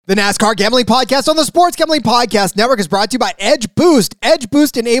The NASCAR Gambling Podcast on the Sports Gambling Podcast Network is brought to you by Edge Boost. Edge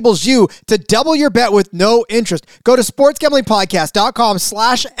Boost enables you to double your bet with no interest. Go to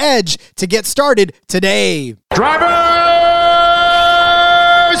sportsgamblingpodcast.com/edge to get started today. Driver,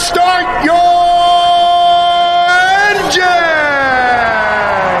 start your engine!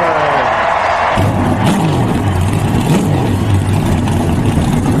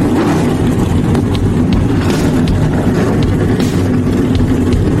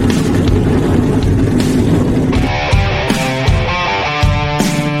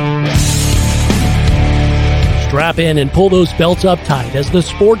 Strap in and pull those belts up tight as the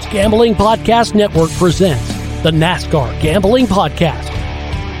Sports Gambling Podcast Network presents the NASCAR Gambling Podcast.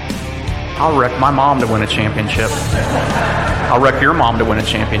 I'll wreck my mom to win a championship. I'll wreck your mom to win a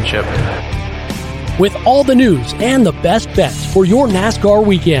championship. With all the news and the best bets for your NASCAR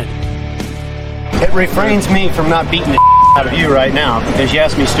weekend. It refrains me from not beating the out of you right now because you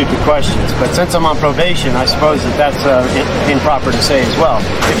ask me stupid questions. But since I'm on probation, I suppose that's improper to say as well.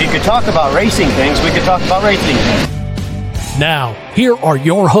 If you could talk about racing things, we could talk about racing things. Now, here are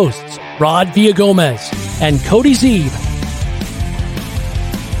your hosts, Rod Villagomez and Cody Zeeb.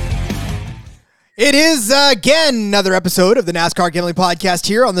 It is, again, another episode of the NASCAR Gambling Podcast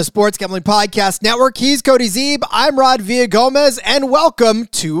here on the Sports Gambling Podcast Network. He's Cody Zeeb. I'm Rod Villagomez, and welcome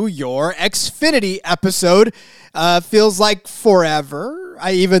to your Xfinity episode. Feels like forever,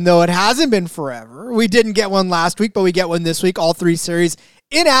 even though it hasn't been forever. We didn't get one last week, but we get one this week. All three series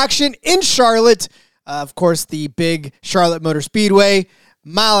in action in Charlotte. Of course, the big Charlotte Motor Speedway,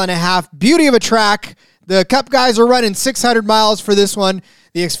 mile-and-a-half, beauty of a track. The Cup guys are running 600 miles for this one.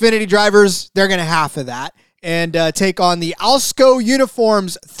 The Xfinity drivers, they're going to half of that and take on the Alsco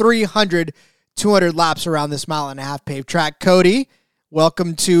uniforms 200 laps around this mile-and-a-half paved track. Cody,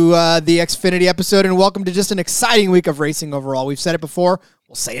 welcome to the Xfinity episode, and welcome to just an exciting week of racing overall. We've said it before.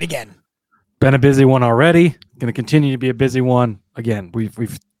 We'll say it again. Been a busy one already. Going to continue to be a busy one. Again,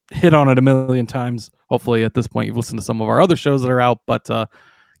 we've hit on it a million times. Hopefully at this point you've listened to some of our other shows that are out, but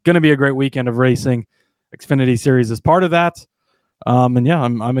going to be a great weekend of racing. Xfinity Series is part of that. And yeah,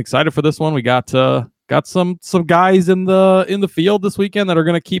 I'm excited for this one. We got some guys in the field this weekend that are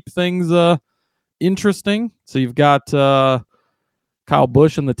going to keep things interesting. So you've got Kyle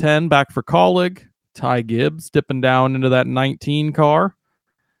Busch in the 10 back for Colleague. Ty Gibbs dipping down into that 19 car.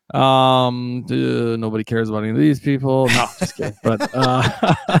 Nobody cares about any of these people. No, just kidding. But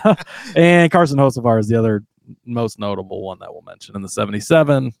and Carson Hocevar is the other most notable one that we'll mention in the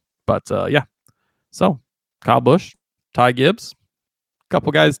 77. But yeah, so Kyle Busch, Ty Gibbs, a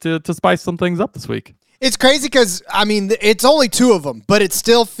couple guys to spice some things up this week. It's crazy because, I mean, it's only two of them, but it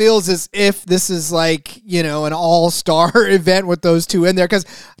still feels as if this is like, you know, an all-star event with those two in there. Because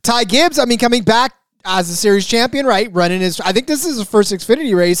Ty Gibbs, I mean, coming back as a series champion, right? Running I think this is his first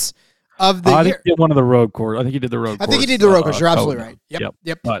Xfinity race of the year. I think he did one of the road course. I think he did the road course. I think he did the road course. You're absolutely right. Yep.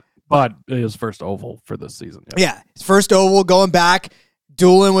 But his first oval for this season. Yep. Yeah. His first oval going back,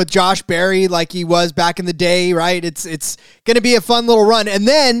 dueling with Josh Berry like he was back in the day, right? It's going to be a fun little run. And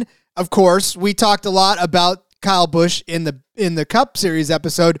then, of course, we talked a lot about Kyle Busch in the Cup Series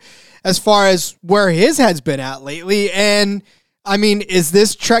episode as far as where his head's been at lately. And, I mean, is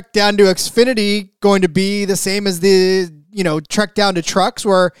this trek down to Xfinity going to be the same as the, trek down to trucks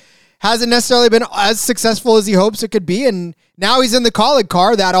where hasn't necessarily been as successful as he hopes it could be? And now he's in the Colleague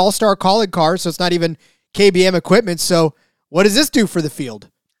car, that all-star Colleague car, so it's not even KBM equipment. So what does this do for the field?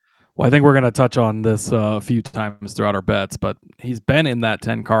 Well, I think we're going to touch on this a few times throughout our bets, but he's been in that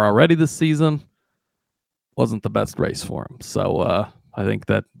 10 car already this season. Wasn't the best race for him. So I think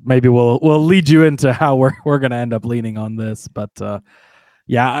that maybe we'll lead you into how we're going to end up leaning on this. But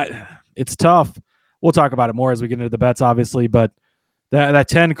it's tough. We'll talk about it more as we get into the bets, obviously. But that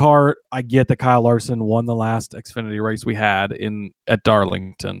 10 car, I get that Kyle Larson won the last Xfinity race we had at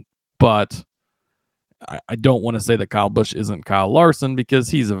Darlington, but I don't want to say that Kyle Busch isn't Kyle Larson because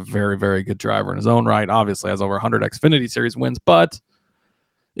he's a very, very good driver in his own right. Obviously has over 100 Xfinity Series wins, but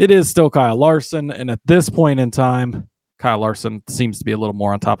it is still Kyle Larson. And at this point in time, Kyle Larson seems to be a little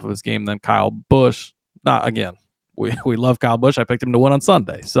more on top of his game than Kyle Busch. Again, we love Kyle Busch. I picked him to win on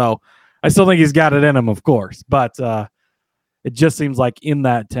Sunday. So I still think he's got it in him, of course. But it just seems like in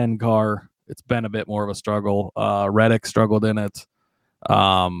that 10 car, it's been a bit more of a struggle. Reddick struggled in it.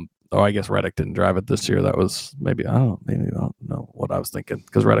 I guess Reddick didn't drive it this year. That was maybe I don't know what I was thinking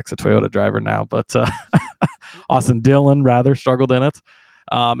because Reddick's a Toyota driver now. But Austin Dillon rather struggled in it.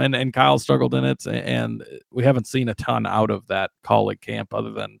 And Kyle struggled in it, and we haven't seen a ton out of that Colleague camp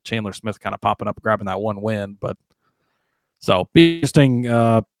other than Chandler Smith kind of popping up, grabbing that one win. But so be interesting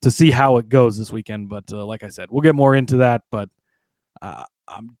to see how it goes this weekend. But like I said, we'll get more into that. But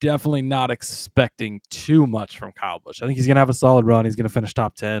I'm definitely not expecting too much from Kyle Busch. I think he's going to have a solid run. He's going to finish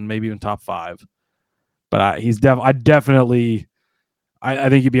top 10, maybe even top 5. But I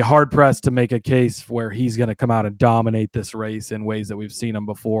think you'd be hard pressed to make a case where he's going to come out and dominate this race in ways that we've seen him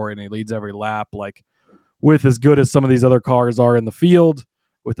before, and he leads every lap. Like, with as good as some of these other cars are in the field,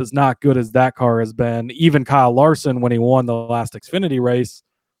 with as not good as that car has been, even Kyle Larson, when he won the last Xfinity race,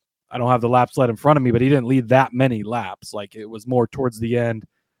 I don't have the lap sled in front of me, but he didn't lead that many laps. Like, it was more towards the end,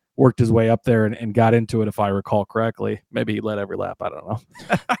 worked his way up there and got into it, if I recall correctly. Maybe he led every lap. I don't know.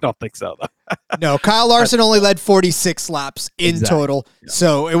 I don't think so, though. No, Kyle Larson only led 46 laps in total,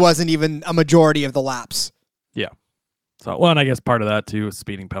 so it wasn't even a majority of the laps. Yeah. So, well, and I guess part of that, too, is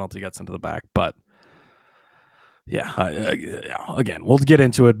speeding penalty gets into the back. But, yeah, again, we'll get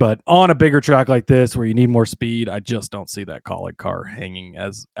into it. But on a bigger track like this where you need more speed, I just don't see that Kaulig car hanging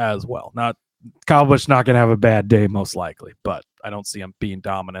as well. Not Kyle Busch not going to have a bad day, most likely, but I don't see him being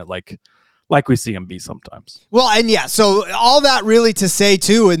dominant like we see him be sometimes. Well, and yeah, so all that really to say,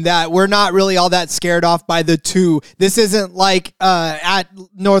 too, in that we're not really all that scared off by the 2. This isn't like at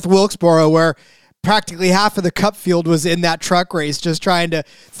North Wilkesboro where practically half of the Cup field was in that truck race just trying to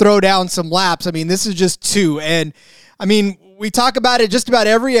throw down some laps. I mean, this is just 2. And, I mean, we talk about it just about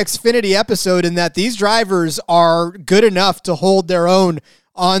every Xfinity episode in that these drivers are good enough to hold their own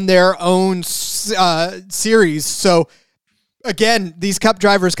on their own series. So, again, these Cup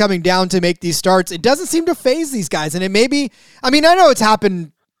drivers coming down to make these starts, it doesn't seem to faze these guys. And it may be, I mean, I know it's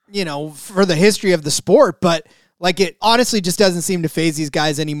happened, for the history of the sport, but like it honestly just doesn't seem to faze these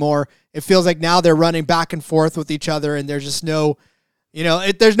guys anymore. It feels like now they're running back and forth with each other and there's just no,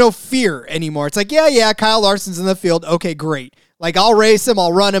 there's no fear anymore. It's like, yeah, Kyle Larson's in the field. Okay, great. Like, I'll race him,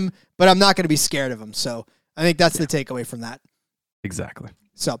 I'll run him, but I'm not going to be scared of him. So I think that's the takeaway from that. Exactly.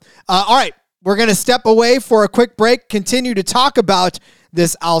 So, all right, we're going to step away for a quick break, continue to talk about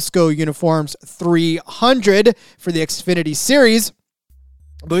this Alsco Uniforms 300 for the Xfinity Series.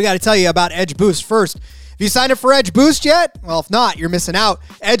 But we got to tell you about Edge Boost first. Have you signed up for Edge Boost yet? Well, if not, you're missing out.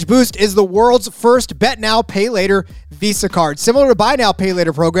 Edge Boost is the world's first bet now, pay later Visa card. Similar to buy now, pay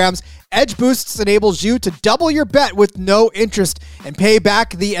later programs, Edge Boosts enables you to double your bet with no interest and pay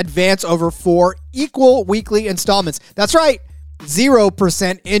back the advance over 4 equal weekly installments. That's right.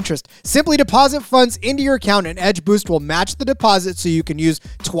 0% interest. Simply deposit funds into your account and Edge Boost will match the deposit so you can use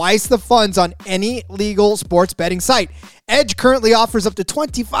twice the funds on any legal sports betting site. Edge currently offers up to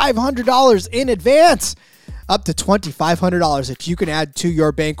 $2,500 in advance. Up to $2,500 that you can add to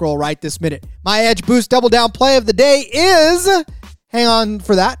your bankroll right this minute. My Edge Boost double down play of the day is... Hang on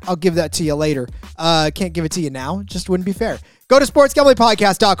for that. I'll give that to you later. Can't give it to you now. It just wouldn't be fair. Go to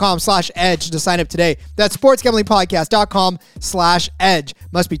sportsgamblingpodcast.com/edge to sign up today. That's sportsgamblingpodcast.com/edge.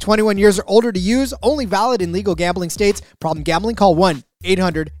 Must be 21 years or older to use. Only valid in legal gambling states. Problem gambling? Call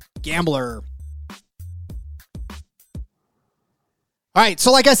 1-800-GAMBLER. All right,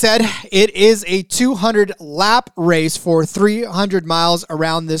 so like I said, it is a 200-lap race for 300 miles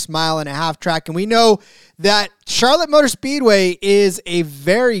around this 1.5-mile track, and we know that Charlotte Motor Speedway is a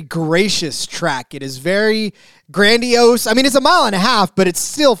very gracious track. It is very grandiose. I mean, it's 1.5 miles, but it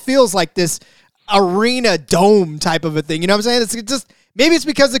still feels like this arena dome type of a thing. You know what I'm saying? It's just maybe it's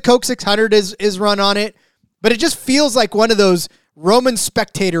because the Coke 600 is run on it, but it just feels like one of those Roman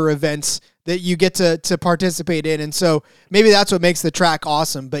spectator events that you get to participate in. And so maybe that's what makes the track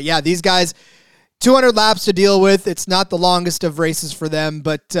awesome. But yeah, these guys, 200 laps to deal with. It's not the longest of races for them.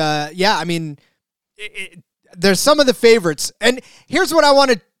 But yeah, I mean, there's some of the favorites. And here's what I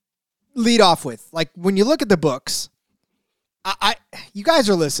want to lead off with. Like, when you look at the books, you guys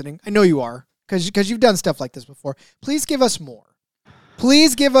are listening. I know you are, because you've done stuff like this before. Please give us more.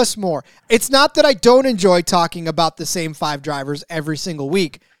 Please give us more. It's not that I don't enjoy talking about the same 5 drivers every single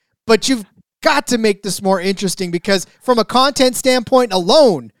week, but you've got to make this more interesting, because from a content standpoint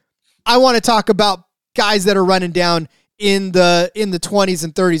alone, I want to talk about guys that are running down in the 20s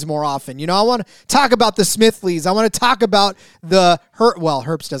and 30s more often. You know, I want to talk about the Smithleys. I want to talk about the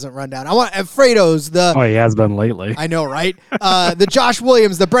Herbst doesn't run down. I want Alfredo's. He has been lately. I know, right? The Josh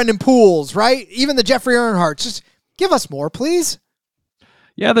Williams, the Brendan Pools, right? Even the Jeffrey Earnhardts. Just give us more, please.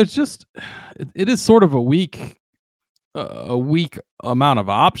 Yeah, there's just, it is sort of a weak amount of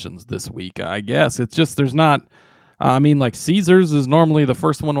options this week, I guess. It's just, there's not, I mean, like Caesars is normally the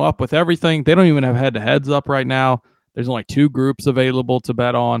first one up with everything. They don't even have head-to-heads up right now. There's only 2 groups available to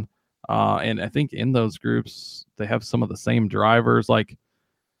bet on. And I think in those groups, they have some of the same drivers. Like,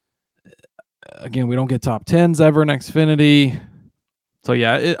 again, we don't get top 10s ever in Xfinity. So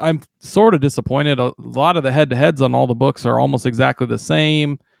yeah, I'm sort of disappointed. A lot of the head-to-heads on all the books are almost exactly the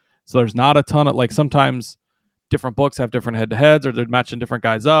same. So there's not a ton of, like, sometimes different books have different head-to-heads, or they're matching different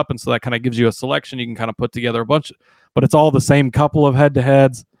guys up, and so that kind of gives you a selection. You can kind of put together a bunch, but it's all the same couple of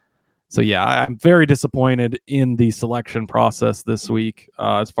head-to-heads. So yeah, I'm very disappointed in the selection process this week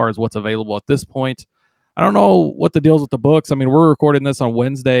as far as what's available at this point. I don't know what the deal's with the books. I mean, we're recording this on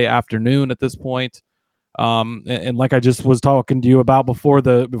Wednesday afternoon at this point. And like I just was talking to you about before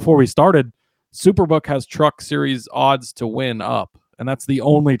we started, Superbook has Truck Series odds to win up. And that's the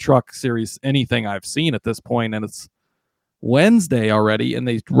only Truck Series anything I've seen at this point. And it's Wednesday already, and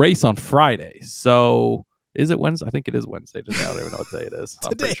they race on Friday. So is it Wednesday? I think it is Wednesday today. I don't even know what day it is.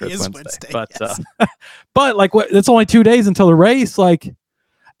 I'm pretty sure it's Wednesday. But yes. But like, it's only 2 days until the race. Like,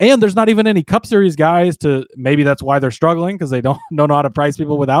 and there's not even any Cup Series guys to. Maybe that's why they're struggling, because they don't know how to price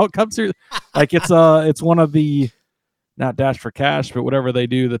people without Cup Series. Like, it's one of the, not Dash for Cash, but whatever they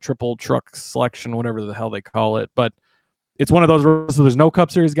do, the triple truck selection, whatever the hell they call it. But it's one of those races, so there's no Cup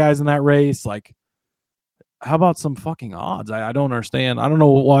Series guys in that race. Like, how about some fucking odds? I don't understand. I don't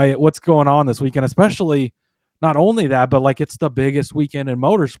know what's going on this weekend, especially. Not only that, but like, it's the biggest weekend in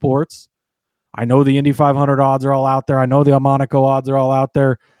motorsports. I know the Indy 500 odds are all out there. I know the Monaco odds are all out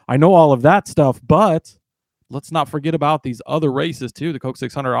there. I know all of that stuff, but let's not forget about these other races too. The Coke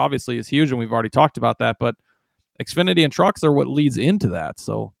 600 obviously is huge, and we've already talked about that, but Xfinity and trucks are what leads into that.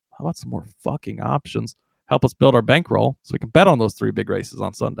 So how about some more fucking options? Help us build our bankroll so we can bet on those 3 big races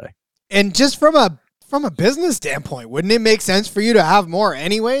on Sunday. And just from a business standpoint, wouldn't it make sense for you to have more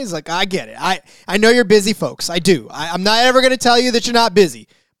anyways? Like, I get it. I know you're busy, folks. I do. I'm not ever going to tell you that you're not busy,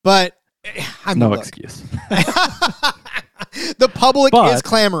 but no excuse. The public is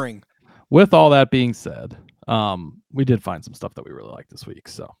clamoring. With all that being said, we did find some stuff that we really like this week,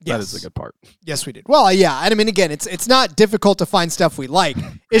 so that is a good part. Yes, we did. Well, yeah, and I mean, again, it's not difficult to find stuff we like.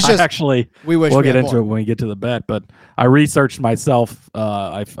 It's just we wish we'll get into it when we get to the bet. But I researched myself.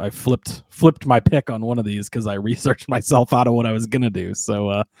 I flipped my pick on one of these because I researched myself out of what I was gonna do.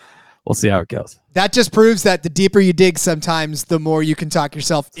 So we'll see how it goes. That just proves that the deeper you dig, sometimes the more you can talk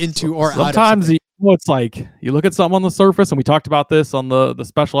yourself into or out of something. It's like you look at something on the surface, and we talked about this on the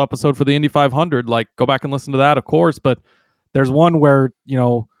special episode for the Indy 500. Like, go back and listen to that, of course. But there's one where,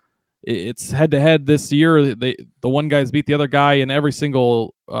 it's head-to-head this year. The one guy's beat the other guy in every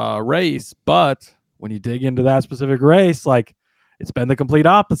single race. But when you dig into that specific race, like, it's been the complete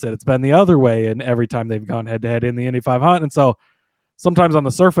opposite. It's been the other way, and every time they've gone head-to-head in the Indy 500. And so sometimes on the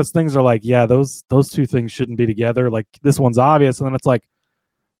surface, things are like, yeah, those 2 things shouldn't be together. Like, this one's obvious, and then it's like,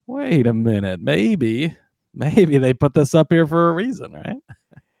 wait a minute, maybe they put this up here for a reason, right?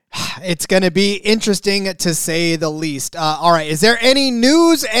 It's going to be interesting to say the least. All right, is there any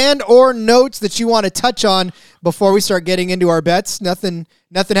news and or notes that you want to touch on before we start getting into our bets? Nothing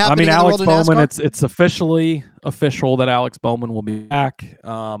happening. I mean, in Alex the world Bowman. It's officially official that Alex Bowman will be back.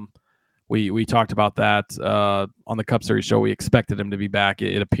 We talked about that on the Cup Series show. We expected him to be back.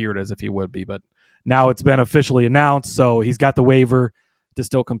 It appeared as if he would be, but now it's been officially announced. So he's got the waiver to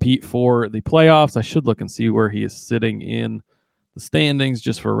still compete for the playoffs. I should look and see where he is sitting in the standings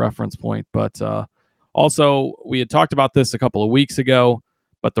just for a reference point. But also, we had talked about this a couple of weeks ago,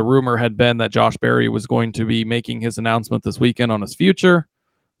 but the rumor had been that Josh Berry was going to be making his announcement this weekend on his future.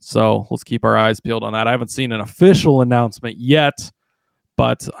 So let's keep our eyes peeled on that. I haven't seen an official announcement yet,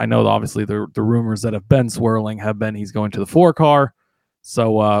 but I know obviously the rumors that have been swirling have been he's going to the 4-car.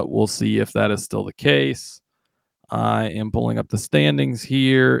 So we'll see if that is still the case. I am pulling up the standings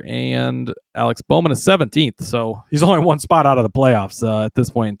here, and Alex Bowman is 17th, so he's only 1 spot out of the playoffs at this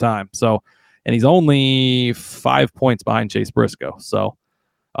point in time. So, and he's only 5 points behind Chase Briscoe. So,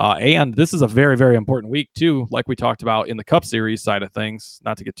 and this is a very, very important week too, like we talked about in the Cup Series side of things.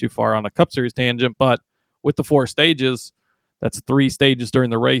 Not to get too far on a Cup Series tangent, but with the 4 stages, that's 3 stages during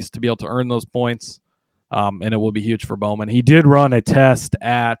the race to be able to earn those points, and it will be huge for Bowman. He did run a test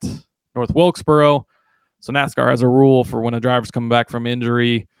at North Wilkesboro. So NASCAR has a rule for when a driver's coming back from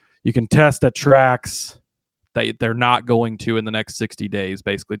injury, you can test at tracks that they're not going to in the next 60 days.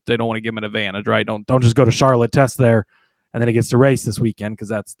 Basically, they don't want to give him an advantage, right? Don't just go to Charlotte, test there, and then he gets to race this weekend because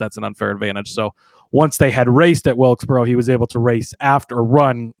that's an unfair advantage. So once they had raced at Wilkesboro, he was able to race after or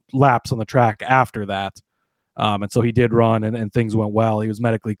run laps on the track after that. And so he did run, and things went well. He was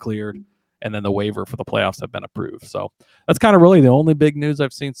medically cleared, and then the waiver for the playoffs have been approved. So that's kind of really the only big news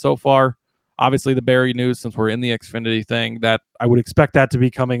I've seen so far. Obviously, the Barry news, since we're in the Xfinity thing, that I would expect that to be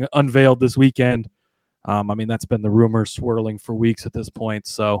coming unveiled this weekend. I mean, that's been the rumor swirling for weeks at this point.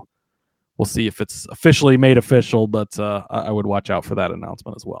 So we'll see if it's officially made official, but I would watch out for that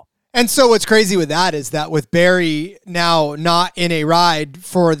announcement as well. And so what's crazy with that is that with Barry now not in a ride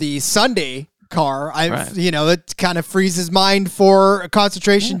for the Sunday car. It kind of frees his mind for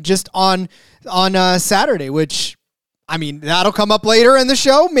concentration just on Saturday, which, I mean, that'll come up later in the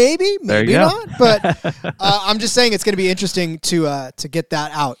show, maybe not. But I'm just saying it's going to be interesting to get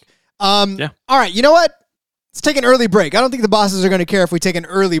that out. All right, you know what? Let's take an early break. I don't think the bosses are going to care if we take an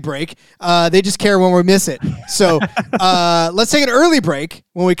early break. They just care when we miss it. So let's take an early break.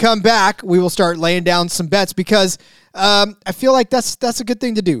 When we come back, we will start laying down some bets because I feel like that's a good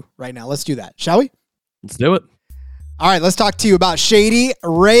thing to do right now. Let's do that, shall we? Let's do it. All right, let's talk to you about Shady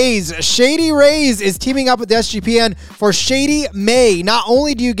Rays. Shady Rays is teaming up with SGPN for Shady May. Not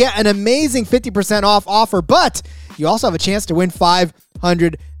only do you get an amazing 50% off offer, but you also have a chance to win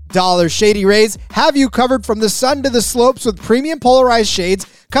 $500. Shady Rays have you covered from the sun to the slopes with premium polarized shades,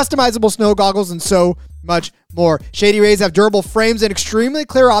 customizable snow goggles, and so much more. Shady Rays have durable frames and extremely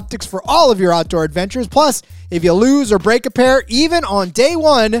clear optics for all of your outdoor adventures. Plus, if you lose or break a pair, even on day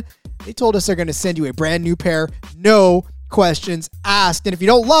one, they told us they're going to send you a brand new pair, no questions asked. And if you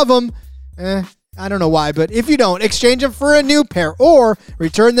don't love them, I don't know why, but if you don't, exchange them for a new pair or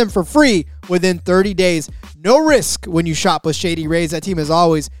return them for free within 30 days. No risk when you shop with Shady Rays. That team has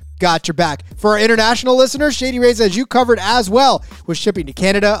always got your back. For our international listeners, Shady Rays has you covered as well with shipping to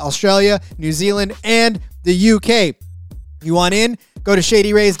Canada, Australia, New Zealand, and the UK. You want in? Go to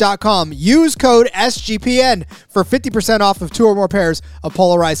shadyrays.com. Use code SGPN for 50% off of 2 or more pairs of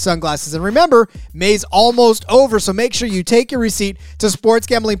polarized sunglasses. And remember, May's almost over, so make sure you take your receipt to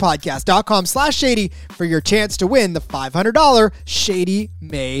sportsgamblingpodcast.com/shady for your chance to win the $500 Shady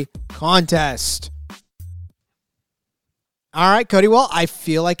May contest. All right, Cody. Well, I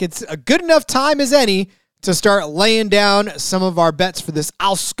feel like it's a good enough time as any to start laying down some of our bets for this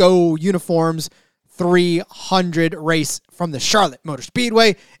Alsco Uniforms 300 race from the Charlotte Motor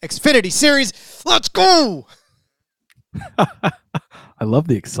Speedway Xfinity Series. Let's go! I love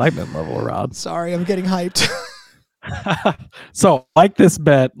the excitement level, Rod. Sorry, I'm getting hyped. So, I like this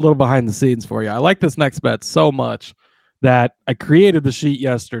bet, a little behind the scenes for you. I like this next bet so much that I created the sheet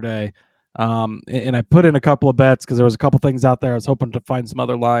yesterday, and I put in a couple of bets because there was a couple things out there. I was hoping to find some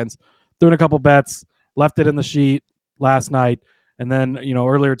other lines. Threw in a couple bets, left it in the sheet last night, and then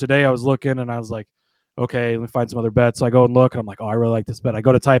earlier today I was looking and I was like, okay, let me find some other bets. So I go and look, and I'm like, oh, I really like this bet. I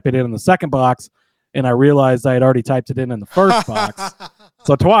go to type it in the second box, and I realized I had already typed it in the first box.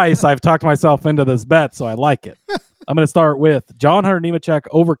 So twice I've talked myself into this bet, so I like it. I'm going to start with John Hunter Nemechek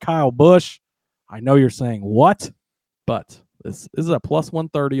over Kyle Busch. I know you're saying, what? But this is a plus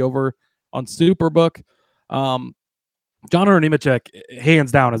 130 over on Superbook. John Hunter Nemechek,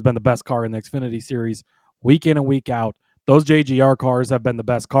 hands down, has been the best car in the Xfinity Series week in and week out. Those JGR cars have been the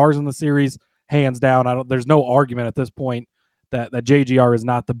best cars in the series. Hands down, there's no argument at this point that JGR is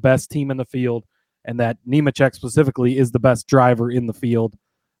not the best team in the field and that Nemechek specifically is the best driver in the field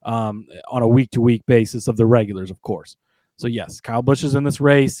on a week-to-week basis of the regulars, of course. So, yes, Kyle Busch is in this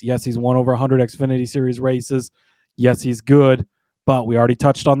race. Yes, he's won over 100 Xfinity Series races. Yes, he's good, but we already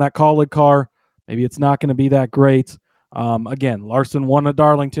touched on that Colleague car. Maybe it's not going to be that great. Again, Larson won at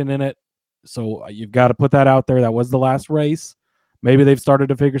Darlington in it, so you've got to put that out there. That was the last race. Maybe they've started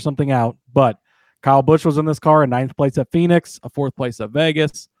to figure something out, but Kyle Busch was in this car in 9th place at Phoenix, a 4th place at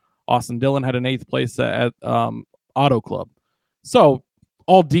Vegas. Austin Dillon had an 8th place at Auto Club. So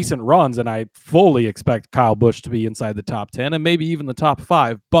all decent runs, and I fully expect Kyle Busch to be inside the top 10 and maybe even the top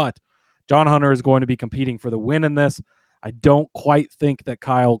 5, but John Hunter is going to be competing for the win in this. I don't quite think that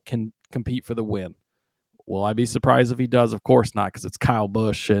Kyle can compete for the win. Will I be surprised if he does? Of course not, because it's Kyle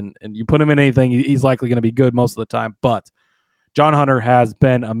Busch, and you put him in anything, he's likely going to be good most of the time, but John Hunter has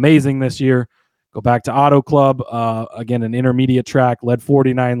been amazing this year. Go back to Auto Club, again, an intermediate track, led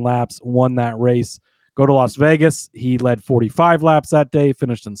 49 laps, won that race. Go to Las Vegas, he led 45 laps that day,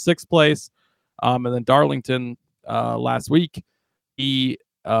 finished in 6th place. And then Darlington last week, he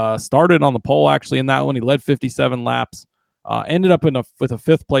started on the pole actually in that one. He led 57 laps, ended up with a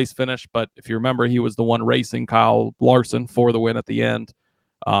 5th place finish. But if you remember, he was the one racing Kyle Larson for the win at the end.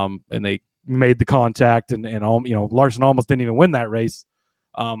 And they made the contact, and Larson almost didn't even win that race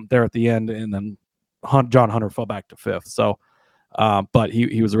there at the end, and then John Hunter fell back to 5th. So, but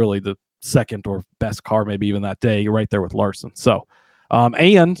he was really the second or best car, maybe even that day, right there with Larson. So,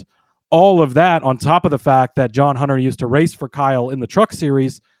 and all of that on top of the fact that John Hunter used to race for Kyle in the Truck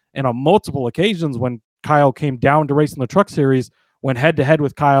Series, and on multiple occasions when Kyle came down to race in the Truck Series, went head-to-head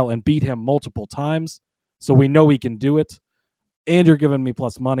with Kyle and beat him multiple times. So we know he can do it. And you're giving me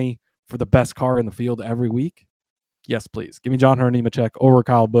plus money for the best car in the field every week? Yes, please. Give me John Hunter Nemechek over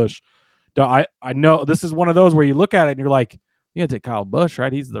Kyle Busch. I know this is one of those where you look at it and you're like, you got to take Kyle Busch,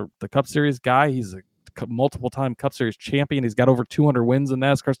 right? He's the Cup Series guy. He's a multiple-time Cup Series champion. He's got over 200 wins in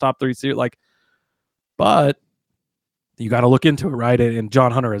NASCAR's top 3 series. Like, But you got to look into it, right? And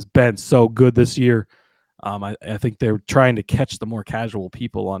John Hunter has been so good this year. I think they're trying to catch the more casual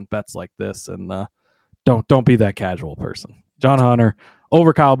people on bets like this, and don't be that casual person. John Hunter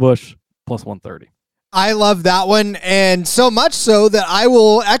over Kyle Busch plus 130. I love that one, and so much so that I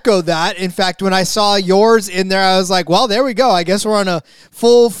will echo that. In fact, when I saw yours in there, I was like, well, there we go. I guess we're on a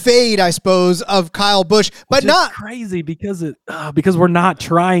full fade, I suppose, of Kyle Busch, but not crazy because we're not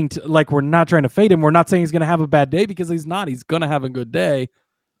trying to fade him. We're not saying he's going to have a bad day, because he's not. He's going to have a good day.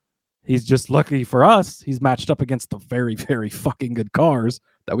 He's just lucky for us. He's matched up against the very, very fucking good cars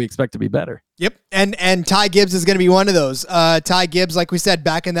that we expect to be better. Yep. And Ty Gibbs is going to be one of those. Ty Gibbs, like we said,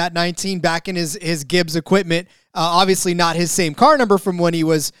 back in that 19, back in his Gibbs equipment, obviously not his same car number from when he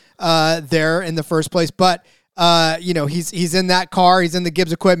was there in the first place, but he's in that car. He's in the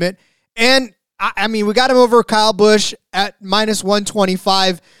Gibbs equipment. And I mean, we got him over Kyle Busch at minus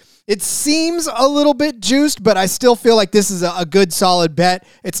 125. It seems a little bit juiced, but I still feel like this is a good, solid bet.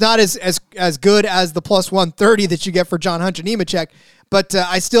 It's not as good as the plus 130 that you get for John Hunter Nemechek, but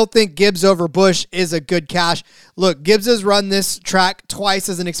I still think Gibbs over Busch is a good cash. Look, Gibbs has run this track twice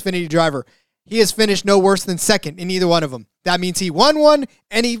as an Xfinity driver. He has finished no worse than second in either one of them. That means he won one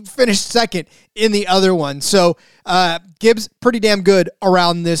and he finished second in the other one. So Gibbs, pretty damn good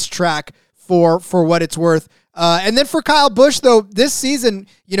around this track for what it's worth. And then for Kyle Busch, though, this season,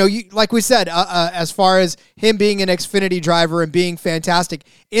 like we said, as far as him being an Xfinity driver and being fantastic,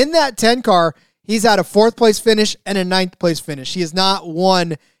 in that 10 car, he's had a 4th place finish and a 9th place finish. He has not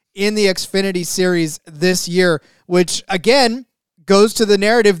won in the Xfinity series this year, which again goes to the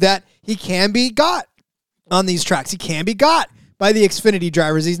narrative that he can be got on these tracks. He can be got by the Xfinity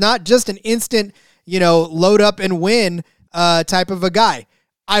drivers. He's not just an instant, load up and win type of a guy.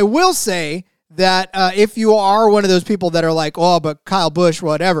 I will say that if you are one of those people that are like, oh, but Kyle Busch,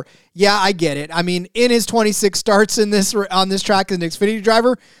 whatever. Yeah, I get it. I mean, in his 26 starts on this track as an Xfinity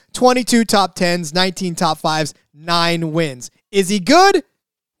driver, 22 top 10s, 19 top 5s, 9 wins. Is he good?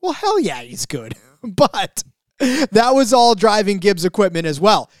 Well, hell yeah, he's good. But that was all driving Gibbs equipment as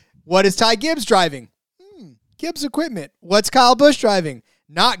well. What is Ty Gibbs driving? Gibbs equipment. What's Kyle Busch driving?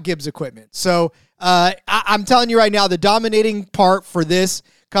 Not Gibbs equipment. So I'm telling you right now, the dominating part for this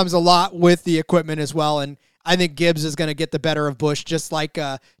comes a lot with the equipment as well, and I think Gibbs is going to get the better of Busch, just like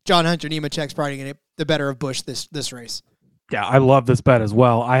John Hunter Nemechek's probably going to get the better of Busch this race. Yeah, I love this bet as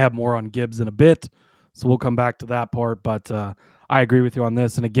well. I have more on Gibbs in a bit, so we'll come back to that part, but I agree with you on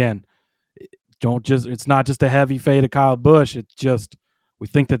this. And again, it's not just a heavy fade of Kyle Busch. It's just we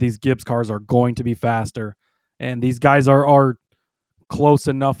think that these Gibbs cars are going to be faster, and these guys are close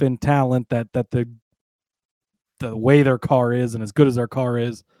enough in talent that the way their car is and as good as their car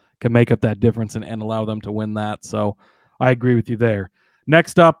is can make up that difference and allow them to win that. So I agree with you there.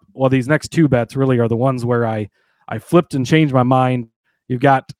 Next up, these next 2 bets really are the ones where I flipped and changed my mind. You've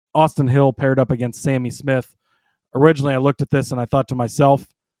got Austin Hill paired up against Sammy Smith. Originally, I looked at this and I thought to myself,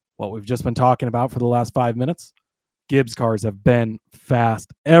 what we've just been talking about for the last 5 minutes, Gibbs cars have been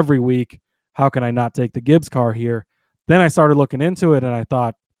fast every week. How can I not take the Gibbs car here? Then I started looking into it and I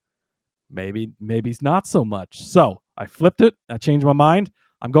thought, maybe it's not so much. So I flipped it. I changed my mind.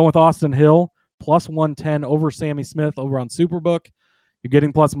 I'm going with Austin Hill plus 110 over Sammy Smith over on Superbook. You're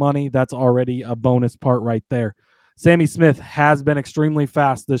getting plus money. That's already a bonus part right there. Sammy Smith has been extremely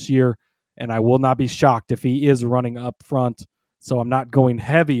fast this year, and I will not be shocked if he is running up front. So I'm not going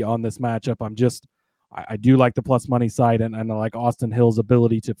heavy on this matchup. I do like the plus money side, and I like Austin Hill's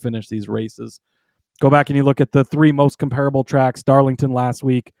ability to finish these races. Go back and you look at the 3 most comparable tracks. Darlington last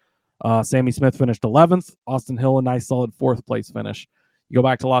week, Sammy Smith finished 11th. Austin Hill, a nice solid 4th place finish. You go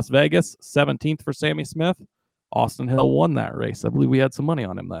back to Las Vegas, 17th for Sammy Smith. Austin Hill won that race. I believe we had some money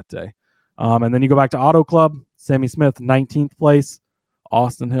on him that day. And then you go back to Auto Club, Sammy Smith, 19th place.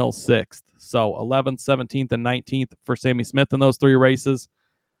 Austin Hill, 6th. So 11th, 17th, and 19th for Sammy Smith in those 3 races.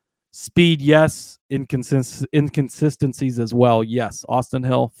 Speed, yes. Inconsistencies as well, yes. Austin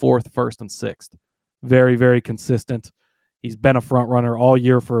Hill, 4th, 1st, and 6th. Very, very consistent. He's been a front runner all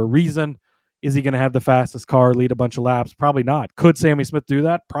year for a reason. Is he going to have the fastest car, lead a bunch of laps? Probably not. Could Sammy Smith do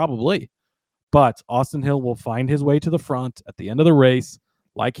that? Probably. But Austin Hill will find his way to the front at the end of the race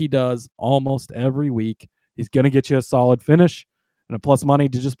like he does almost every week. He's going to get you a solid finish and a plus money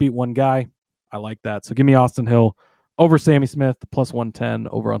to just beat one guy. I like that. So give me Austin Hill over Sammy Smith, plus 110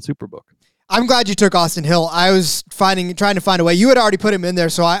 over on Superbook. I'm glad you took Austin Hill. I was trying to find a way. You had already put him in there,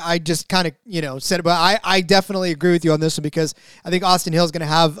 so I just kind of, said it. But I definitely agree with you on this one because I think Austin Hill is going to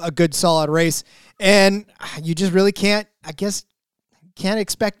have a good, solid race. And you just really can't can't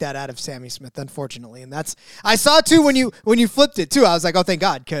expect that out of Sammy Smith, unfortunately. And I saw too when you flipped it too. I was like, oh, thank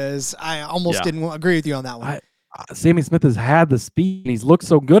God, because I almost didn't agree with you on that one. Sammy Smith has had the speed. He's looked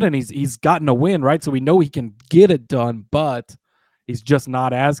so good, and he's gotten a win, right? So we know he can get it done, but he's just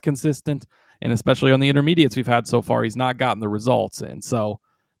not as consistent. And especially on the intermediates we've had so far, he's not gotten the results. And so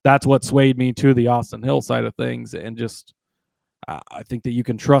that's what swayed me to the Austin Hill side of things. And just I think that you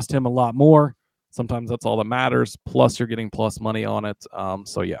can trust him a lot more. Sometimes that's all that matters. Plus, you're getting plus money on it.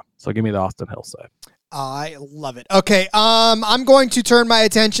 So give me the Austin Hill side. I love it. Okay, I'm going to turn my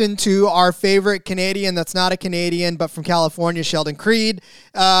attention to our favorite Canadian that's not a Canadian, but from California, Sheldon Creed.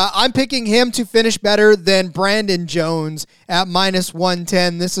 I'm picking him to finish better than Brandon Jones at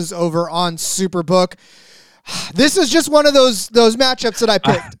 -110. This is over on Superbook. This is just one of those matchups that I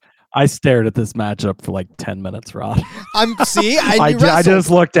picked. I stared at this matchup for like 10 minutes, Rod. I just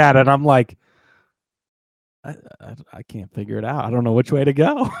looked at it. I'm like, I can't figure it out. I don't know which way to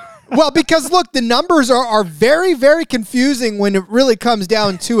go. Well, because look, the numbers are very, very confusing when it really comes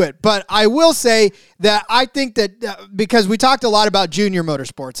down to it. But I will say that I think that because we talked a lot about junior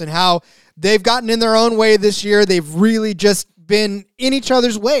motorsports and how they've gotten in their own way this year, they've really just been in each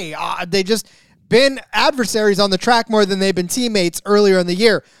other's way. They just been adversaries on the track more than they've been teammates earlier in the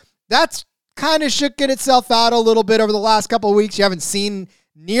year. That's kind of shooken itself out a little bit over the last couple of weeks. You haven't seen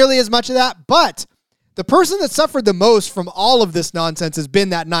nearly as much of that, but the person that suffered the most from all of this nonsense has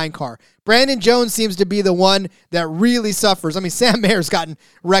been that 9 car. Brandon Jones seems to be the one that really suffers. I mean, Sam Mayer's gotten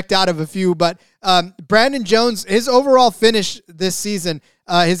wrecked out of a few, but Brandon Jones, his overall finish this season,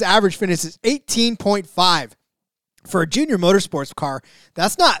 his average finish is 18.5. For a junior motorsports car,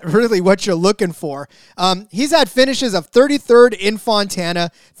 that's not really what you're looking for. He's had finishes of 33rd in Fontana,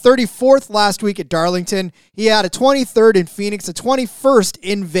 34th last week at Darlington. He had a 23rd in Phoenix, a 21st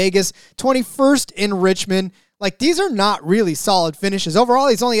in Vegas, 21st in Richmond. Like, these are not really solid finishes. Overall,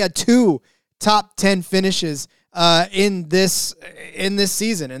 he's only had 2 top 10 finishes in this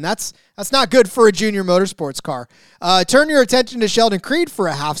season, and that's not good for a junior motorsports car. Turn your attention to Sheldon Creed for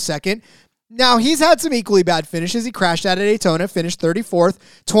a half second. Now, he's had some equally bad finishes. He crashed out at Daytona, finished 34th,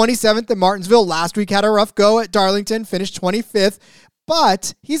 27th at Martinsville. Last week had a rough go at Darlington, finished 25th.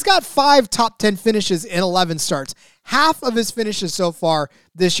 But he's got 5 top 10 finishes in 11 starts. Half of his finishes so far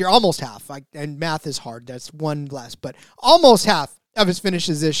this year, almost half, and math is hard, that's one less, but almost half of his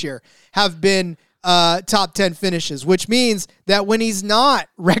finishes this year have been top 10 finishes, which means that when he's not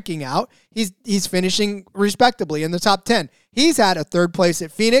wrecking out, he's finishing respectably in the top 10. He's had a 3rd place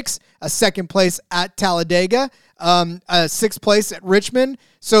at Phoenix, a 2nd place at Talladega, a 6th place at Richmond.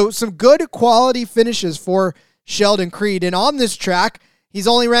 So some good quality finishes for Sheldon Creed. And on this track, he's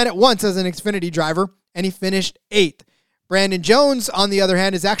only ran it once as an Xfinity driver, and he finished 8th. Brandon Jones, on the other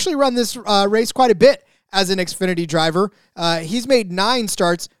hand, has actually run this race quite a bit as an Xfinity driver. He's made 9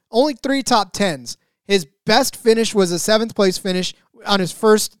 starts, only 3 top 10s. His best finish was a 7th place finish on his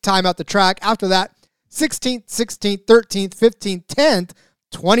first time out the track. After that, 16th, 16th, 13th, 15th, 10th,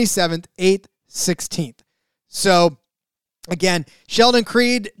 27th, 8th, 16th. So, again, Sheldon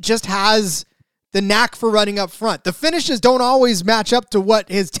Creed just has the knack for running up front. The finishes don't always match up to what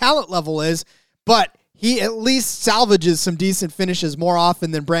his talent level is, but he at least salvages some decent finishes more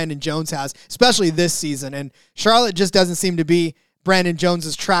often than Brandon Jones has, especially this season. And Charlotte just doesn't seem to be Brandon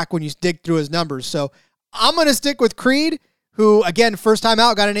Jones's track when you dig through his numbers. So I'm going to stick with Creed, who, again, first time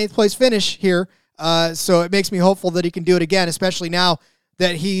out, got an 8th place finish here. So it makes me hopeful that he can do it again, especially now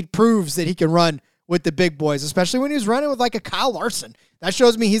that he proves that he can run with the big boys, especially when he's running with like a Kyle Larson. That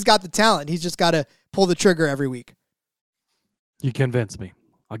shows me he's got the talent. He's just got to pull the trigger every week. You convinced me.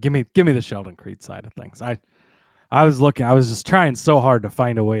 Give me the Sheldon Creed side of things. I was just trying so hard to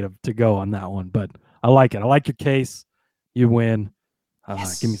find a way to go on that one, but I like it. I like your case. You win.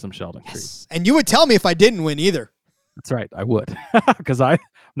 Yes. Give me some Sheldon Creed. And you would tell me if I didn't win either. That's right. I would. Because I'm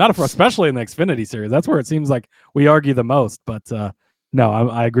not especially in the Xfinity series. That's where it seems like we argue the most. But no,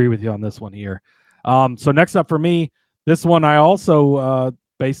 I agree with you on this one here. So next up for me, this one I also,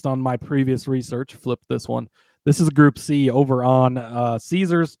 based on my previous research, flipped this one. This is Group C over on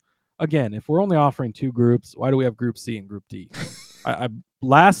Caesars. Again, if we're only offering 2 groups, why do we have Group C and Group D?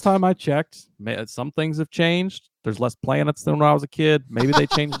 Last time I checked, some things have changed. There's less planets than when I was a kid. Maybe they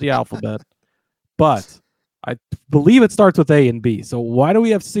changed the alphabet. But I believe it starts with A and B. So why do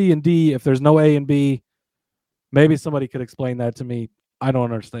we have C and D if there's no A and B? Maybe somebody could explain that to me. I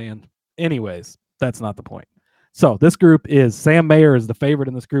don't understand. Anyways, that's not the point. So this group is Sam Mayer is the favorite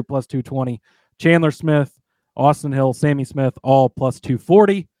in this group, plus 220. Chandler Smith, Austin Hill, Sammy Smith, all plus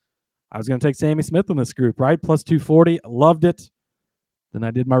 240. I was going to take Sammy Smith in this group, right? Plus 240. Loved it. Then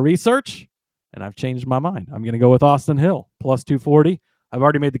I did my research, and I've changed my mind. I'm going to go with Austin Hill, plus 240. I've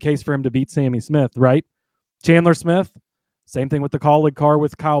already made the case for him to beat Sammy Smith, right? Chandler Smith, same thing with the Colleague car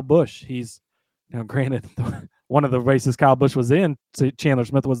with Kyle Busch. He's, granted, one of the races Kyle Busch was in, Chandler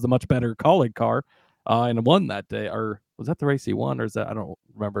Smith was the much better Colleague car and won that day. Or was that the race he won? Or is that, I don't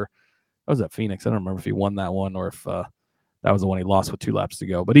remember. That was at Phoenix. I don't remember if he won that one or if that was the one he lost with 2 laps to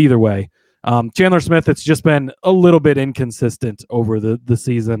go. But either way, Chandler Smith, it's just been a little bit inconsistent over the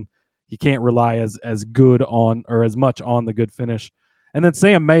season. He can't rely as good on or as much on the good finish. And then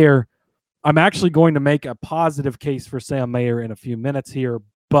Sam Mayer, I'm actually going to make a positive case for Sam Mayer in a few minutes here,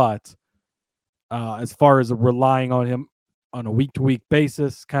 but as far as relying on him on a week-to-week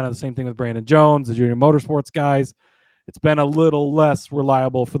basis, kind of the same thing with Brandon Jones, the Junior Motorsports guys, it's been a little less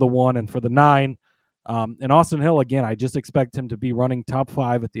reliable for the 1 and for the 9. And Austin Hill, again, I just expect him to be running top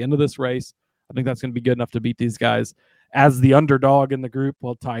 5 at the end of this race. I think that's going to be good enough to beat these guys as the underdog in the group.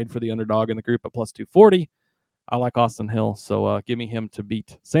 Well, tied for the underdog in the group at plus 240. I like Austin Hill, so give me him to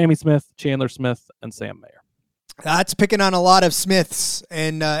beat Sammy Smith, Chandler Smith, and Sam Mayer. That's picking on a lot of Smiths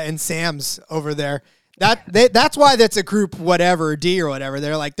and Sams over there. That's why that's a group whatever, D or whatever.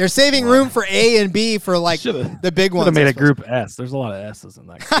 They're saving room for A and B for the big ones. Should have made a group S. There's a lot of S's in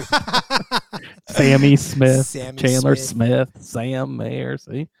that group. Sammy Smith, Chandler Smith, Sam Mayer.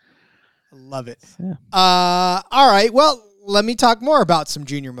 See, love it. Yeah. All right. Well, let me talk more about some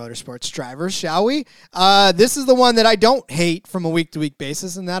junior motorsports drivers, shall we? This is the one that I don't hate from a week-to-week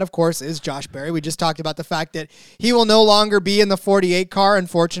basis, and that, of course, is Josh Berry. We just talked about the fact that he will no longer be in the 48 car,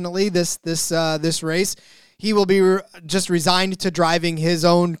 unfortunately, this race. He will be just resigned to driving his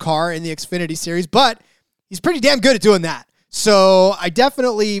own car in the Xfinity Series, but he's pretty damn good at doing that. So I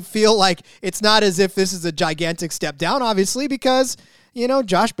definitely feel like it's not as if this is a gigantic step down, obviously, because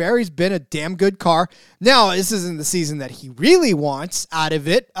Josh Berry's been a damn good car. Now, this isn't the season that he really wants out of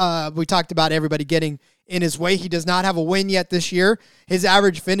it. We talked about everybody getting in his way. He does not have a win yet this year. His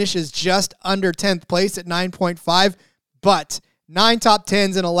average finish is just under 10th place at 9.5, but 9 top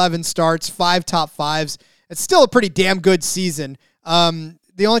 10s and 11 starts, 5 top 5s. It's still a pretty damn good season.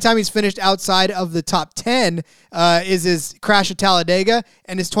 The only time he's finished outside of the top 10 is his crash at Talladega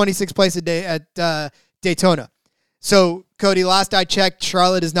and his 26th place at Daytona. So, Cody, last I checked,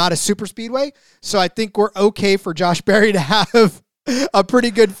 Charlotte is not a super speedway, so I think we're okay for Josh Berry to have a pretty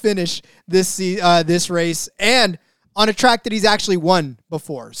good finish this race, and on a track that he's actually won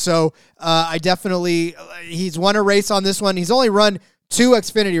before. So, he's won a race on this one. He's only run 2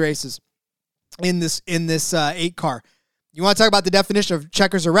 Xfinity races in this 8 car. You want to talk about the definition of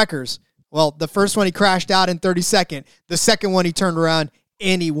checkers or wreckers? Well, the first one he crashed out in 32nd. The second one he turned around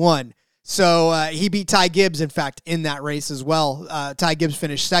and he won. So he beat Ty Gibbs, in fact, in that race as well. Ty Gibbs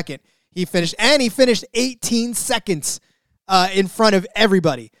finished second. He finished 18 seconds in front of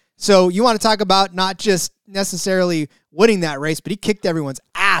everybody. So you want to talk about not just necessarily winning that race, but he kicked everyone's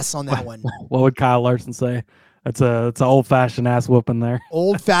ass on that one. What would Kyle Larson say? It's an old-fashioned ass whooping there.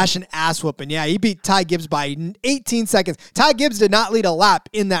 Old-fashioned ass whooping. Yeah, he beat Ty Gibbs by 18 seconds. Ty Gibbs did not lead a lap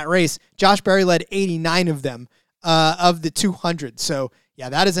in that race. Josh Berry led 89 of them of the 200. So, yeah,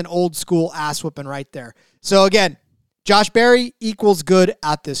 that is an old-school ass whooping right there. So, again, Josh Berry equals good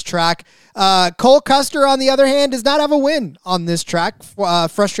at this track. Cole Custer, on the other hand, does not have a win on this track,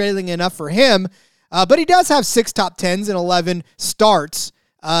 frustrating enough for him. But he does have 6 top 10s and 11 starts.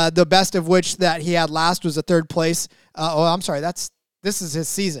 The best of which that he had last was a 3rd place. This is his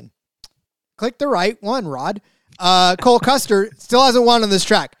season. Click the right one, Rod. Cole Custer still hasn't won on this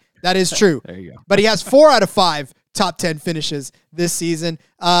track. That is true. There you go. But he has 4 out of 5 top 10 finishes this season.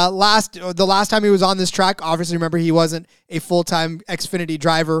 The last time he was on this track, obviously, remember, he wasn't a full-time Xfinity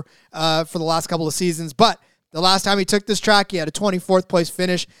driver for the last couple of seasons. But the last time he took this track, he had a 24th place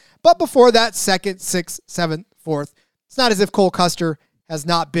finish. But before that, 2nd, 6th, 7th, 4th. It's not as if Cole Custer has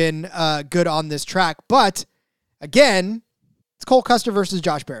not been good on this track. But, again, it's Cole Custer versus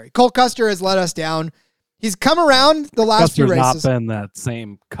Josh Berry. Cole Custer has let us down. He's come around the last few races. Custer's not been that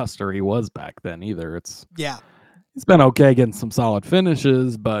same Custer he was back then either. He's been okay getting some solid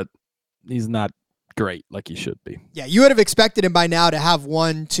finishes, but he's not great like he should be. Yeah, you would have expected him by now to have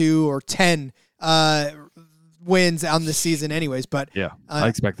 1, 2, or 10 wins on the season anyways. But yeah, I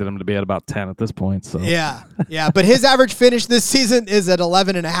expected him to be at about 10 at this point. So yeah. But his average finish this season is at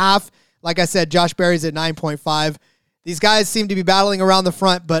 11.5. Like I said, Josh Berry's at 9.5. These guys seem to be battling around the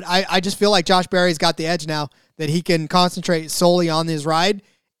front, but I just feel like Josh Berry's got the edge now that he can concentrate solely on his ride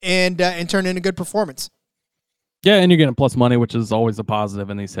and turn in a good performance. Yeah, and you're getting plus money, which is always a positive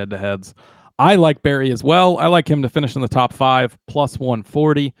in these head-to-heads. I like Berry as well. I like him to finish in the top 5, plus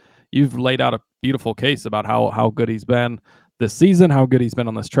 140. You've laid out a beautiful case about how good he's been this season, how good he's been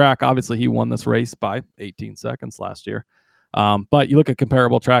on this track. Obviously, he won this race by 18 seconds last year. But you look at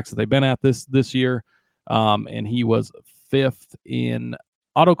comparable tracks that they've been at this year, and he was 5th in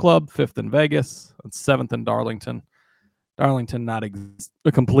Auto Club, 5th in Vegas, and 7th in Darlington. Darlington, not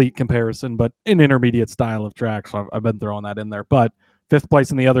a complete comparison, but an intermediate style of track. So I've been throwing that in there. But 5th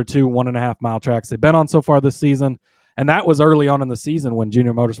place in the other 2 1.5 mile tracks they've been on so far this season. And that was early on in the season when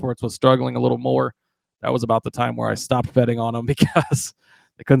Junior Motorsports was struggling a little more. That was about the time where I stopped betting on them because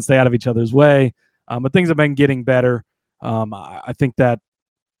they couldn't stay out of each other's way. But things have been getting better. I think that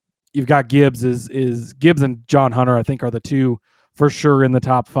you've got Gibbs Gibbs and John Hunter, I think, are the 2 for sure in the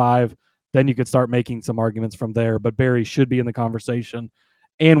top 5. Then you could start making some arguments from there. But Barry should be in the conversation.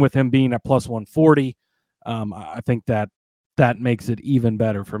 And with him being at plus 140, I think that makes it even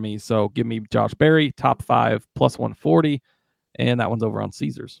better for me. So give me Josh Berry, top 5, plus 140. And that one's over on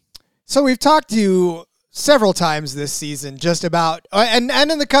Caesars. So we've talked to you several times this season just about, and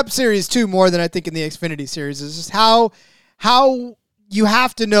in the Cup Series too, more than I think in the Xfinity Series, is just how you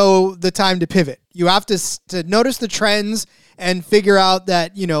have to know the time to pivot. You have to notice the trends and figure out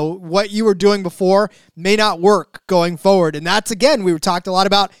that, what you were doing before may not work going forward. And that's, again, we talked a lot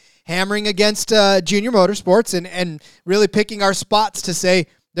about hammering against Junior Motorsports and really picking our spots to say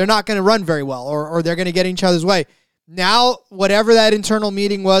they're not going to run very well or they're going to get in each other's way. Now, whatever that internal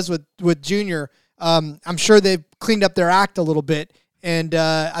meeting was with Junior, I'm sure they've cleaned up their act a little bit. And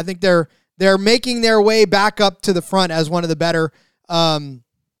I think they're making their way back up to the front as one of the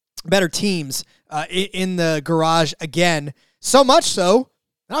better teams in the garage again. So much so,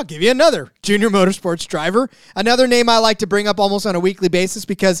 I'll give you another Junior Motorsports driver. Another name I like to bring up almost on a weekly basis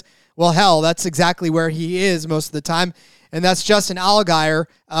because, well, hell, that's exactly where he is most of the time, and that's Justin Allgaier.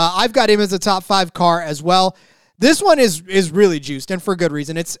 I've got him as a top 5 car as well. This one is really juiced, and for good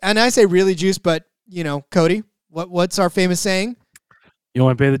reason. And I say really juiced, but, Cody, what's our famous saying? You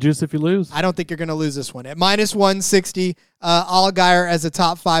only pay the juice if you lose. I don't think you're going to lose this one. At minus 160, Allgaier as a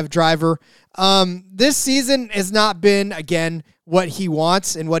top 5 driver. This season has not been, again, what he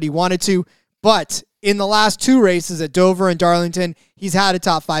wants and what he wanted to, but in the last 2 races at Dover and Darlington, he's had a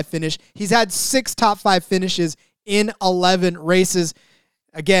top 5 finish. He's had 6 top 5 finishes in 11 races.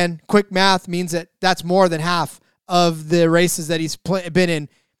 Again, quick math means that that's more than half of the races that he's been in.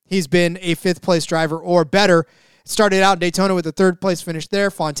 He's been a 5th place driver or better. Started out in Daytona with a 3rd place finish there.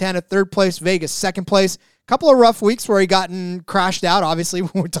 Fontana, 3rd place. Vegas, 2nd place. Couple of rough weeks where he gotten crashed out. Obviously,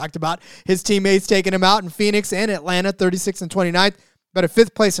 when we talked about his teammates taking him out in Phoenix and Atlanta, 36th and 29th. But a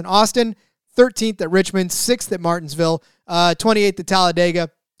 5th place in Austin, 13th at Richmond, 6th at Martinsville, 28th at Talladega,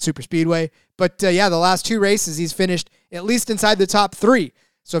 Super Speedway. But the last 2 races, he's finished at least inside the top 3.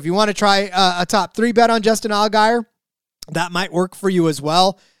 So if you want to try a top 3 bet on Justin Allgaier, that might work for you as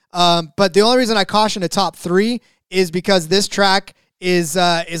well. But the only reason I caution a top 3 is because this track is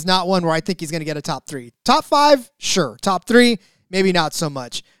not one where I think he's going to get a top 3. Top 5, sure. Top 3, maybe not so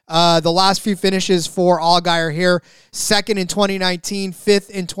much. The last few finishes for Allgaier here: 2nd in 2019, 5th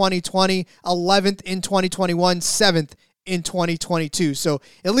in 2020, 11th in 2021, 7th in 2022. So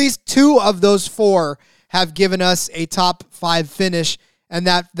at least 2 of those 4 have given us a top 5 finish, and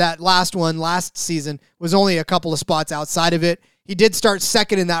that last one last season was only a couple of spots outside of it. He did start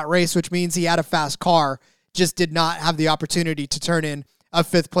 2nd in that race, which means he had a fast car, just did not have the opportunity to turn in a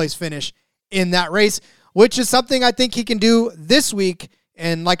 5th place finish in that race, which is something I think he can do this week.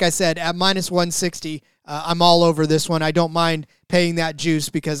 And like I said, at minus 160, I'm all over this one. I don't mind paying that juice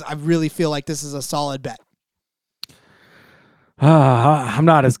because I really feel like this is a solid bet. I'm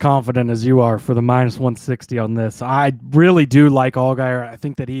not as confident as you are for the minus 160 on this. I really do like Allgaier. I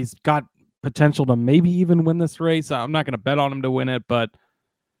think that he's got potential to maybe even win this race. I'm not going to bet on him to win it, but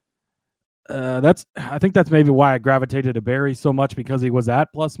I think that's maybe why I gravitated to Barry so much, because he was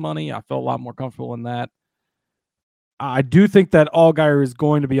at plus money. I felt a lot more comfortable in that. I do think that Allgaier is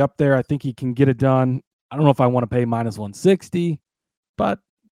going to be up there. I think he can get it done. I don't know if I want to pay minus 160, but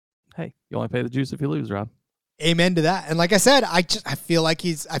hey, you only pay the juice if you lose, Rob. Amen to that. And like I said, I feel like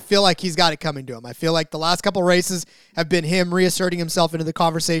he's got it coming to him. I feel like the last couple races have been him reasserting himself into the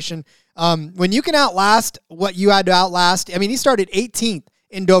conversation. When you can outlast what you had to outlast, I mean, he started 18th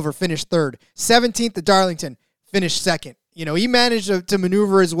in Dover, finished 3rd, 17th at Darlington, finished 2nd. He managed to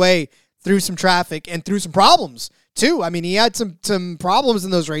maneuver his way through some traffic and through some problems too. I mean, he had some problems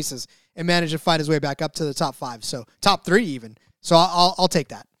in those races and managed to find his way back up to the top 5. So top 3 even. So I'll take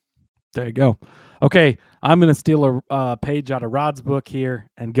that. There you go. Okay, I'm going to steal a page out of Rod's book here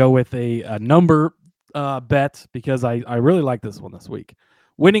and go with a number bet because I really like this one this week.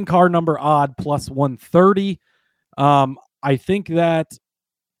 Winning car number odd plus 130. I think that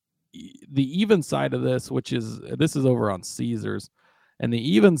the even side of this, this is over on Caesars, and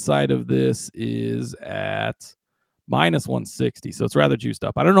the even side of this is at minus 160. So it's rather juiced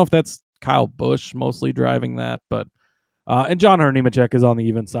up. I don't know if that's Kyle Busch mostly driving that, but and John Nemechek is on the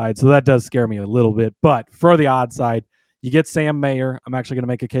even side, so that does scare me a little bit. But for the odd side, you get Sam Mayer. I'm actually going to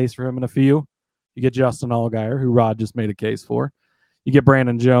make a case for him in a few. You get Justin Allgaier, who Rod just made a case for. You get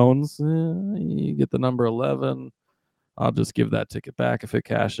Brandon Jones. You get the number 11. I'll just give that ticket back if it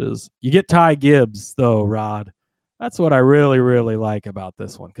cashes. You get Ty Gibbs, though, Rod. That's what I really, really like about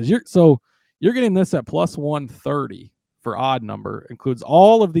this one. Because you're getting this at plus 130 for odd number. Includes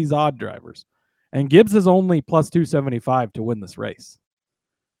all of these odd drivers. And Gibbs is only plus 275 to win this race.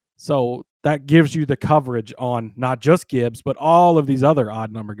 So that gives you the coverage on not just Gibbs, but all of these other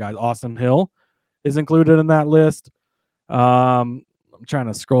odd number guys. Austin Hill is included in that list. I'm trying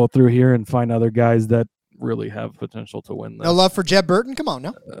to scroll through here and find other guys that really have potential to win this. No love for Jeb Burton? Come on,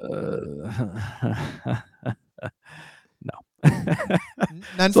 no. No.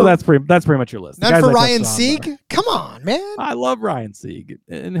 So that's pretty much your list. None for Ryan Sieg? Come on, man. I love Ryan Sieg,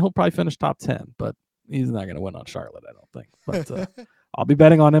 and he'll probably finish top 10, but he's not going to win on Charlotte, I don't think. But I'll be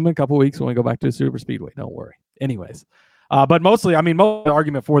betting on him in a couple weeks when we go back to the Super Speedway. Don't worry. Anyways, but mostly, I mean, most of the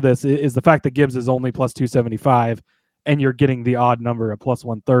argument for this is the fact that Gibbs is only plus 275, and you're getting the odd number at plus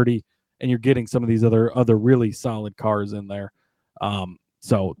 130, and you're getting some of these other really solid cars in there.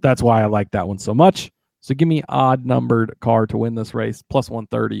 So that's why I like that one so much. So give me odd numbered car to win this race, plus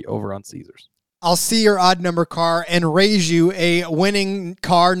 130 over on Caesars. I'll see your odd number car and raise you a winning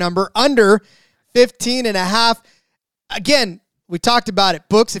car number under 15.5. Again, we talked about it.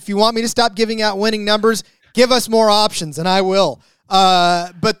 Books, if you want me to stop giving out winning numbers, give us more options, and I will.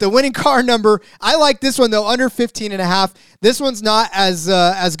 But the winning car number, I like this one, though, under 15.5. This one's not as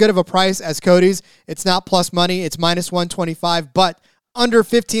good of a price as Cody's. It's not plus money. It's minus 125, but under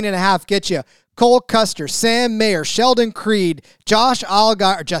 15.5 gets you Cole Custer, Sam Mayer, Sheldon Creed, Justin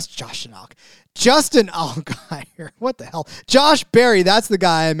Allgaier. What the hell? Josh Berry. That's the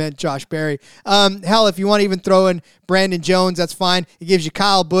guy I meant, Josh Berry. Hell, if you want to even throw in Brandon Jones, that's fine. It gives you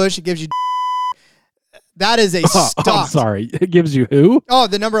Kyle Busch. It gives you... That is a stock. I'm sorry. It gives you who? Oh,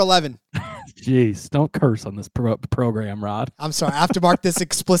 the number 11. Jeez, don't curse on this program, Rod. I'm sorry. I have to mark this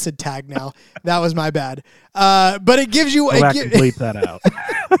explicit tag now. That was my bad. But it gives you... bleep that out.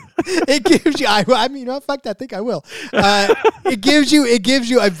 It gives you... I mean, fuck that. I think I will. It gives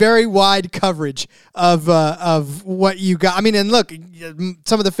you a very wide coverage of what you got. I mean, and look,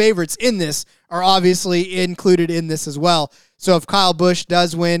 some of the favorites in this are obviously included in this as well. So if Kyle Busch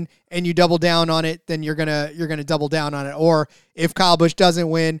does win and you double down on it, then you're gonna double down on it. Or if Kyle Busch doesn't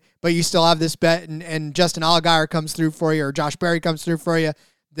win, but you still have this bet and Justin Allgaier comes through for you or Josh Berry comes through for you,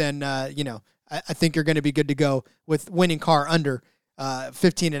 then I think you're going to be good to go with winning car under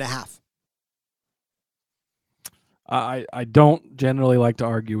 15.5. I don't generally like to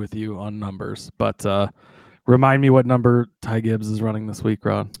argue with you on numbers, but remind me what number Ty Gibbs is running this week,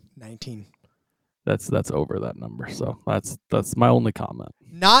 Ron. 19. That's over that number. So that's my only comment.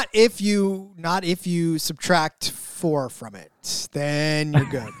 Not if you subtract 4 from it, then you're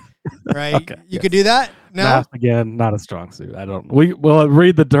good. Right? Okay, you could do that? No? Math, again, not a strong suit. We'll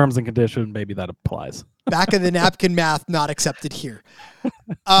read the terms and conditions. Maybe that applies. Back of the napkin math not accepted here.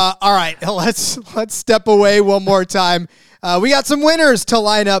 All right, let's step away one more time. We got some winners to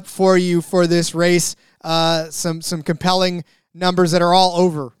line up for you for this race. Some compelling numbers that are all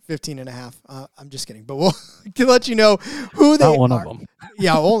over 15.5. I'm just kidding, but we'll let you know who they are. Not one of them.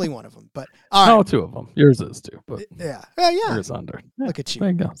 Yeah, only one of them. But all right. No, 2 of them. Yours is 2. But yeah. Yours under. Yeah, look at you. There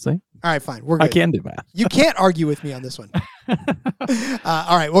you go. See? All right, fine. We're good. I can do math. You can't argue with me on this one.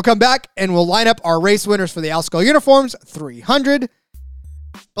 All right, we'll come back and we'll line up our race winners for the Alsco uniforms, 300.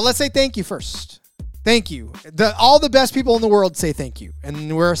 But let's say thank you first. Thank you. All the best people in the world say thank you.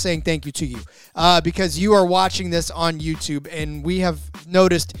 And we're saying thank you to you because you are watching this on YouTube. And we have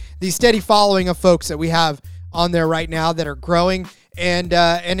noticed the steady following of folks that we have on there right now that are growing. And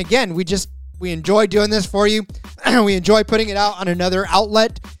again, we enjoy doing this for you. We enjoy putting it out on another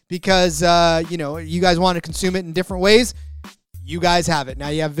outlet because, you guys want to consume it in different ways. You guys have it. Now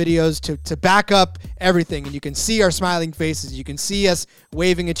you have videos to back up everything. And you can see our smiling faces. You can see us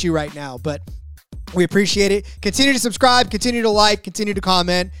waving at you right now. But we appreciate it. Continue to subscribe, continue to like, continue to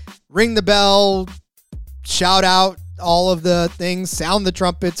comment, ring the bell, shout out all of the things, sound the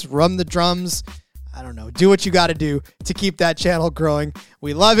trumpets, rum the drums. I don't know. Do what you got to do to keep that channel growing.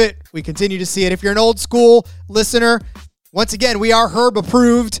 We love it. We continue to see it. If you're an old school listener, once again, we are Herb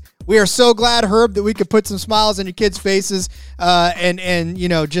approved. We are so glad, Herb, that we could put some smiles on your kids' faces and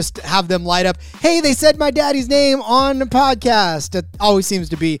just have them light up. Hey, they said my daddy's name on the podcast. That always seems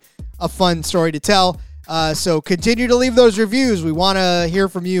to be a fun story to tell. So continue to leave those reviews. We want to hear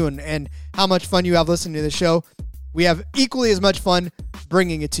from you and how much fun you have listening to the show. We have equally as much fun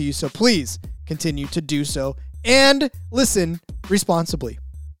bringing it to you, so please continue to do so and listen responsibly.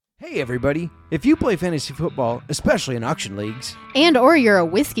 Hey everybody, if you play fantasy football, especially in auction leagues, and or you're a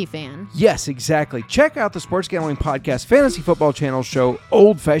whiskey fan, yes, exactly, check out the Sports Gambling Podcast Fantasy Football Channel show,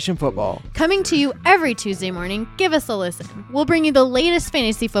 Old Fashioned Football. Coming to you every Tuesday morning, give us a listen. We'll bring you the latest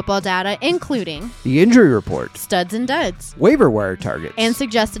fantasy football data, including the injury report, studs and duds, waiver wire targets, and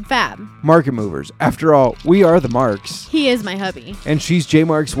suggested fab. Market movers. After all, we are the Marks. He is my hubby. And she's J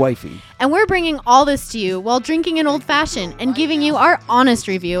Mark's wifey. And we're bringing all this to you while drinking an old fashioned and giving you our honest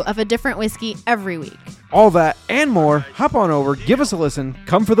review of a different whiskey every week. All that and more, hop on over, give us a listen,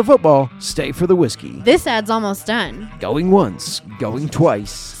 come for the football, stay for the whiskey. This ad's almost done. Going once, going twice.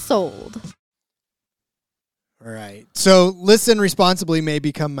 Sold. All right. So listen responsibly may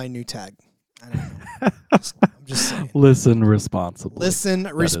become my new tag. I don't know. I'm just saying. Listen responsibly. Listen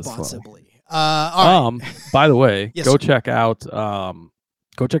That is responsibly. All right. By the way, Yes, go sir. check out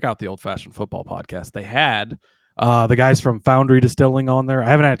the Old Fashioned Football Podcast. They had the guys from Foundry Distilling on there. I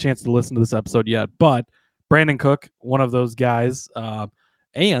haven't had a chance to listen to this episode yet, but Brandon Cook, one of those guys,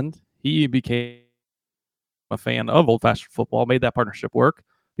 and he became a fan of Old Fashioned Football, made that partnership work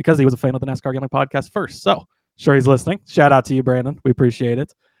because he was a fan of the NASCAR Gambling Podcast first. So, sure he's listening. Shout out to you, Brandon. We appreciate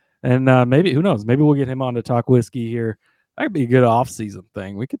it. And maybe, who knows, maybe we'll get him on to talk whiskey here. That could be a good off-season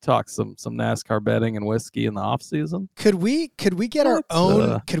thing. We could talk some NASCAR betting and whiskey in the off-season. Could we get our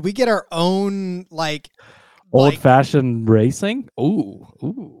own? Could we get our own Old-fashioned racing? Ooh.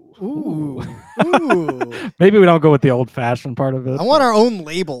 Ooh. Maybe we don't go with the old-fashioned part of it. I want our own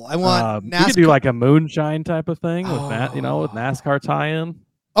label. I want we NASCAR. could do like a moonshine type of thing with that, with NASCAR tie-in.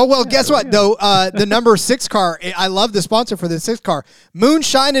 Oh, well, guess what, though? The number 6 car, I love the sponsor for the 6 car,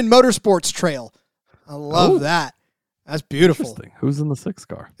 Moonshine and Motorsports Trail. I love that. That's beautiful. Interesting. Who's in the 6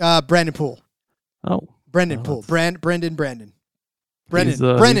 car? Brandon Poole. Oh. Brendan Poole. Brendan. He's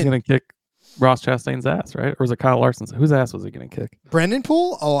going to kick Ross Chastain's ass, right? Or was it Kyle Larson's? Whose ass was he going to kick? Brendan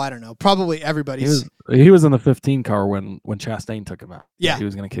Poole? Oh, I don't know. Probably everybody's. He was in the 15 car when Chastain took him out. Yeah. He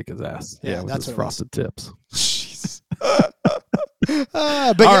was going to kick his ass. Yeah, with that's his what it was. frosted tips. Jeez. But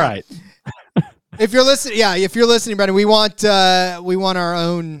All yeah, right. If you're listening, Brendan, we want our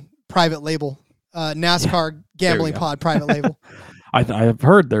own private label, NASCAR Gambling go. Pod private label. I have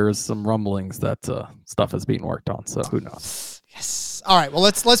heard there's some rumblings that stuff is being worked on, so who knows? Yes. All right. Well,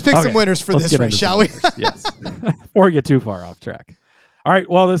 let's pick some winners for Let's this get race, into shall some we? winners, yes. Before we get too far off track. All right.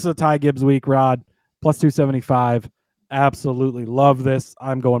 Well, this is a Ty Gibbs week, Rod. Plus 275. Absolutely love this.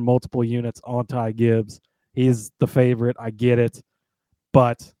 I'm going multiple units on Ty Gibbs. He's the favorite. I get it.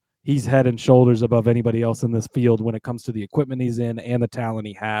 But he's head and shoulders above anybody else in this field when it comes to the equipment he's in and the talent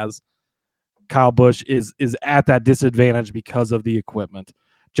he has. Kyle Busch is at that disadvantage because of the equipment.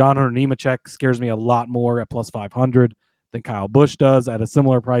 John Hunter Nemechek scares me a lot more at plus 500 than Kyle Busch does at a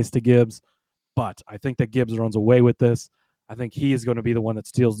similar price to Gibbs. But I think that Gibbs runs away with this. I think he is going to be the one that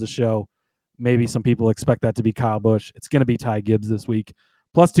steals the show. Maybe some people expect that to be Kyle Busch. It's going to be Ty Gibbs this week.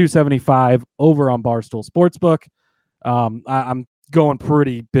 Plus 275 over on Barstool Sportsbook. I'm going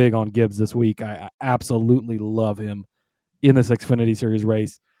pretty big on Gibbs this week. I absolutely love him in this Xfinity Series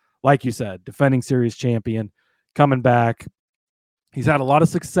race. Like you said, defending series champion, coming back. He's had a lot of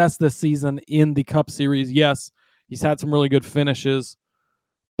success this season in the Cup Series. Yes, he's had some really good finishes,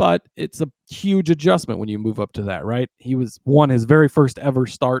 but it's a huge adjustment when you move up to that, right? He won his very first ever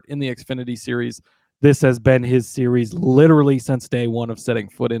start in the Xfinity Series. This has been his series literally since day one of setting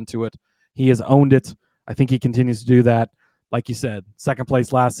foot into it. He has owned it. I think he continues to do that. Like you said, second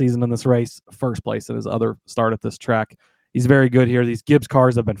place last season in this race, first place in his other start at this track. He's very good here. These Gibbs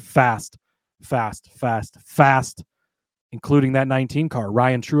cars have been fast, including that 19 car.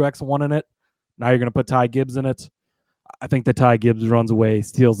 Ryan Truex won in it. Now you're going to put Ty Gibbs in it. I think that Ty Gibbs runs away,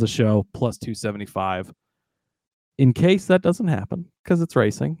 steals the show, plus 275. In case that doesn't happen, because it's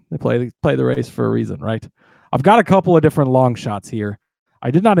racing. They play the race for a reason, right? I've got a couple of different long shots here.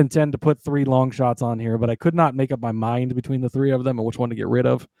 I did not intend to put 3 long shots on here, but I could not make up my mind between the 3 of them and which one to get rid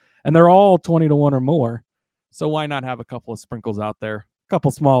of. And they're all 20-1 or more. So why not have a couple of sprinkles out there? A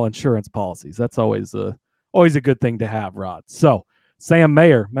couple small insurance policies. That's always a good thing to have, Rod. So Sam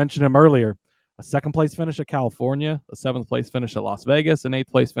Mayer, mentioned him earlier, a 2nd place finish at California, a 7th place finish at Las Vegas, an 8th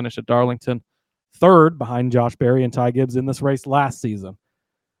place finish at Darlington, 3rd behind Josh Berry and Ty Gibbs in this race last season.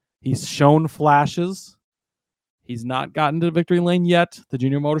 He's shown flashes. He's not gotten to victory lane yet. The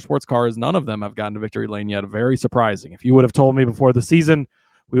junior motorsports cars, none of them have gotten to victory lane yet. Very surprising. If you would have told me before the season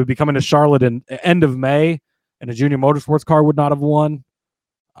we would be coming to Charlotte in end of May and a junior motorsports car would not have won,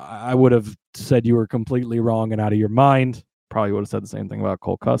 I would have said you were completely wrong and out of your mind. Probably would have said the same thing about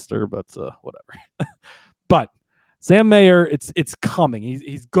Cole Custer, but whatever. But Sam Mayer, it's coming.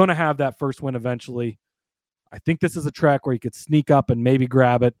 He's going to have that first win eventually. I think this is a track where he could sneak up and maybe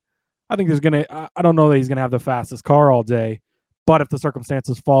grab it. I think I don't know that he's going to have the fastest car all day, but if the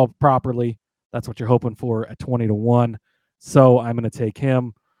circumstances fall properly, that's what you're hoping for at 20-1. So I'm going to take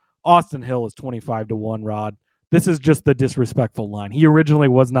him. Austin Hill is 25-1, Rod. This is just the disrespectful line. He originally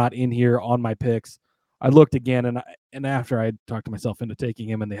was not in here on my picks. I looked again, and after I talked to myself into taking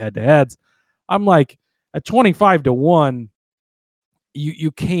him in the head-to-heads, I'm like, at 25-1,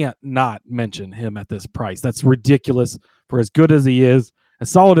 you can't not mention him at this price. That's ridiculous for as good as he is, as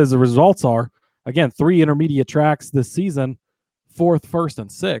solid as the results are. Again, 3 intermediate tracks this season, 4th, 1st, and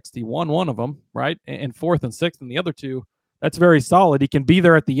 6th. He won one of them, right? And 4th and 6th in the other 2. That's very solid. He can be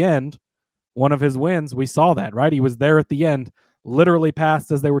there at the end. One of his wins, we saw that, right? He was there at the end, literally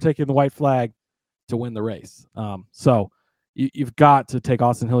passed as they were taking the white flag to win the race. So you've got to take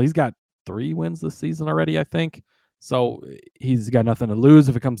Austin Hill. He's got 3 wins this season already, I think. So he's got nothing to lose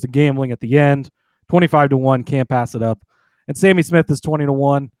if it comes to gambling at the end. 25-1, can't pass it up. And Sammy Smith is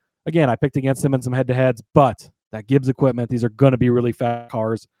 20-1. Again, I picked against him in some head-to-heads, but that Gibbs equipment, these are going to be really fast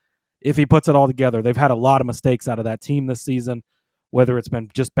cars. If he puts it all together, they've had a lot of mistakes out of that team this season, whether it's been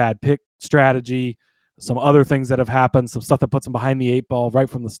just bad pick strategy, some other things that have happened, some stuff that puts him behind the 8 ball right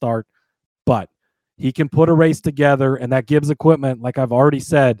from the start. But he can put a race together, and that Gibbs equipment, like I've already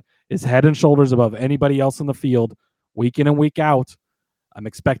said, is head and shoulders above anybody else in the field week in and week out. I'm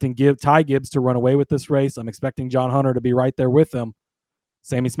expecting Ty Gibbs to run away with this race. I'm expecting John Hunter to be right there with him.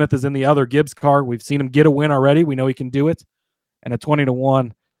 Sammy Smith is in the other Gibbs car. We've seen him get a win already. We know he can do it. And at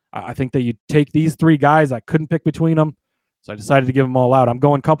 20-1, I think that you take these 3 guys. I couldn't pick between them, so I decided to give them all out. I'm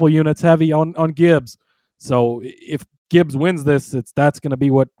going a couple units heavy on Gibbs. So if Gibbs wins this, that's going to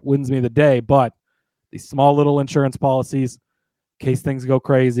be what wins me the day. But these small little insurance policies, in case things go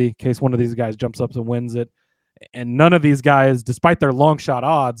crazy, in case one of these guys jumps up and wins it. And none of these guys, despite their long shot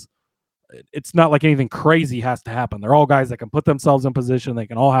odds, it's not like anything crazy has to happen. They're all guys that can put themselves in position. They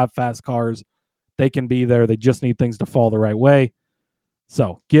can all have fast cars. They can be there. They just need things to fall the right way.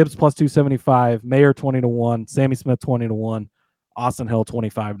 So Gibbs plus 275, Mayer 20-1, Sammy Smith 20-1, Austin Hill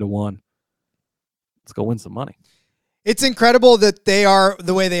 25-1. Let's go win some money. It's incredible that they are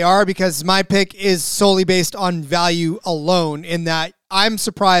the way they are, because my pick is solely based on value alone, in that I'm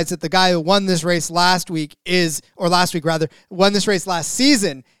surprised that the guy who won this race last week won this race last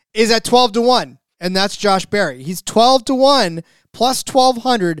season is at 12-1, and that's Josh Berry. He's 12-1 plus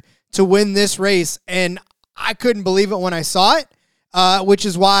 1,200 to win this race, and I couldn't believe it when I saw it, which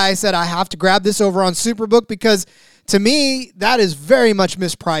is why I said I have to grab this over on Superbook, because to me, that is very much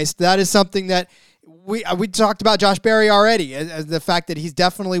mispriced. That is something that we talked about Josh Berry already, as the fact that he's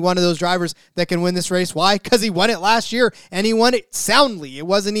definitely one of those drivers that can win this race. Why? Because he won it last year, and he won it soundly. It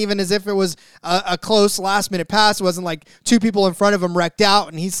wasn't even as if it was a close last-minute pass. It wasn't like 2 people in front of him wrecked out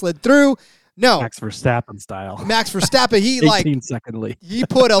and he slid through. No. Max Verstappen style. Max Verstappen, he 18-second lead. He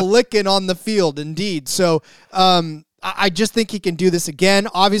put a licking on the field, indeed. So I just think he can do this again.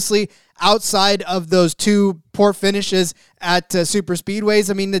 Obviously, outside of those 2 poor finishes at super speedways,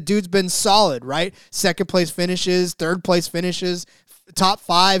 I mean, the dude's been solid, right? 2nd place finishes, 3rd place finishes, top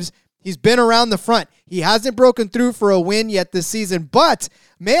 5s. He's been around the front. He hasn't broken through for a win yet this season, but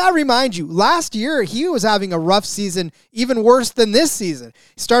may I remind you, last year he was having a rough season, even worse than this season.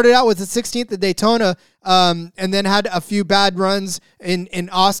 He started out with the 16th at Daytona, and then had a few bad runs in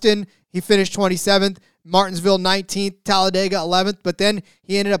Austin. He finished 27th. Martinsville 19th, Talladega 11th, but then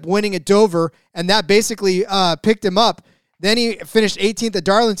he ended up winning at Dover, and that basically picked him up. Then he finished 18th at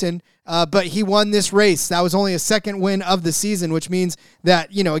Darlington, but he won this race. That was only a 2nd win of the season, which means that,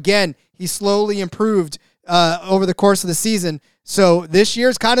 again, he slowly improved over the course of the season. So this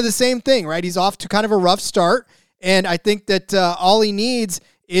year's kind of the same thing, right? He's off to kind of a rough start, and I think that all he needs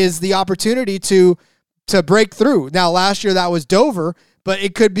is the opportunity to break through. Now, last year that was Dover, but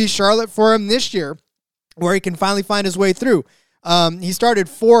it could be Charlotte for him this year, where he can finally find his way through. He started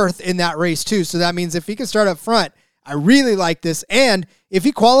 4th in that race too, so that means if he can start up front, I really like this. And if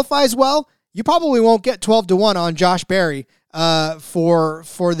he qualifies well, you probably won't get 12-1 on Josh Berry for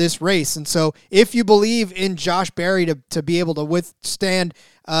this race. And so if you believe in Josh Berry to be able to withstand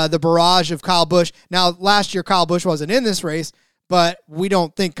the barrage of Kyle Busch, now last year Kyle Busch wasn't in this race, but we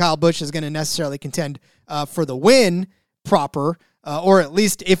don't think Kyle Busch is going to necessarily contend for the win proper. Or at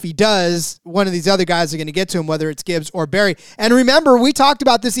least if he does, one of these other guys are going to get to him, whether it's Gibbs or Berry. And remember, we talked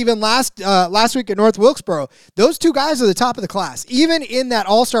about this even last week at North Wilkesboro. Those 2 guys are the top of the class. Even in that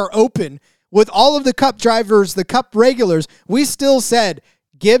All-Star Open, with all of the Cup drivers, the Cup regulars, we still said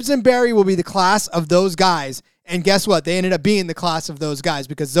Gibbs and Berry will be the class of those guys. And guess what? They ended up being the class of those guys,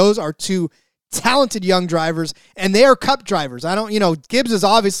 because those are 2 talented young drivers, and they are Cup drivers. Gibbs is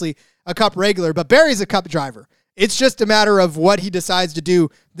obviously a Cup regular, but Berry's a Cup driver. It's just a matter of what he decides to do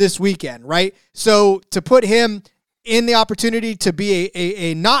this weekend, right? So to put him in the opportunity to be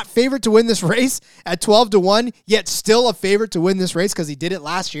a not favorite to win this race at 12-1, yet still a favorite to win this race because he did it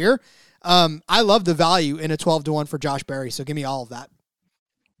last year, I love the value in a 12-1 for Josh Berry, so give me all of that.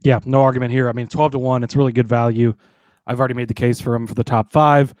 Yeah, no argument here. I mean, 12-1, it's really good value. I've already made the case for him for the top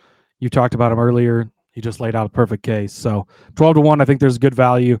 5. You talked about him earlier. He just laid out a perfect case. So 12-1, I think there's good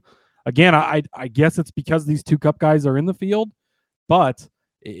value. Again, I guess it's because these 2 Cup guys are in the field, but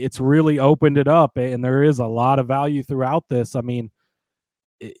it's really opened it up, and there is a lot of value throughout this. I mean,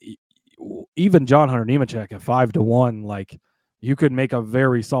 even John Hunter Nemechek at 5-1, like, you could make a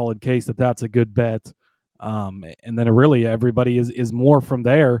very solid case that that's a good bet. And then really everybody is more from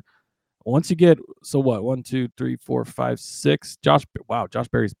there. Once you get, 1, 2, 3, 4, 5, 6. Josh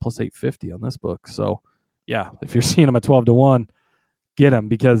Berry's plus 850 on this book. So yeah, if you're seeing him at 12-1, get him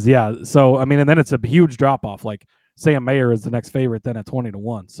because so I mean, and then it's a huge drop off. Like Sam Mayer is the next favorite then at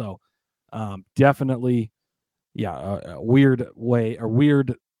 20-1. So definitely, a weird way or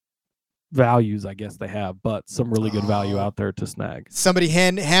weird values, I guess they have, but some really good value out there to snag. Somebody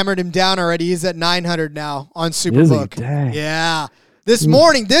hammered him down already. He's at 900 now on Superbook. Yeah. This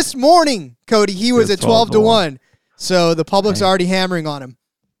morning, Cody, he was at 12-1. So the public's already hammering on him.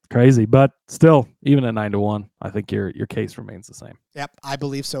 Crazy, but still, even at 9-1, I think your case remains the same. Yep, I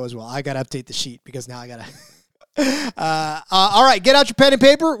believe so as well. I got to update the sheet because now I got to. All right, get out your pen and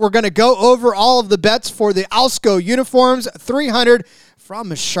paper. We're going to go over all of the bets for the Alsco uniforms, 300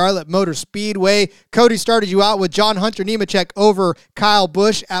 from Charlotte Motor Speedway. Cody started you out with John Hunter Nemechek over Kyle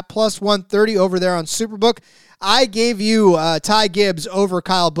Busch at plus 130 over there on Superbook. I gave you Ty Gibbs over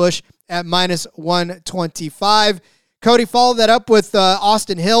Kyle Busch at minus 125. Cody followed that up with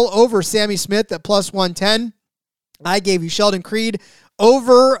Austin Hill over Sammy Smith at plus 110. I gave you Sheldon Creed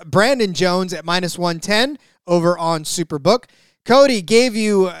over Brandon Jones at minus 110 over on Superbook. Cody gave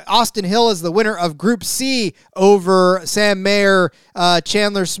you Austin Hill as the winner of Group C over Sam Mayer,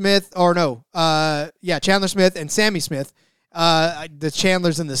 Chandler Smith, Chandler Smith and Sammy Smith. The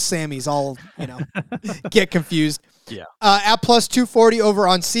Chandlers and the Sammys all, get confused. Yeah. At plus 240 over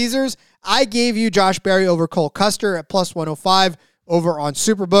on Caesars. I gave you Josh Berry over Cole Custer at plus 105 over on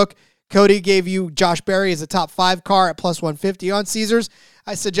Superbook. Cody gave you Josh Berry as a top 5 car at plus 150 on Caesars.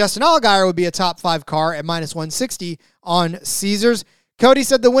 I said Justin Allgaier would be a top 5 car at minus 160 on Caesars. Cody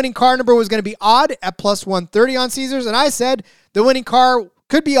said the winning car number was going to be odd at plus 130 on Caesars. And I said the winning car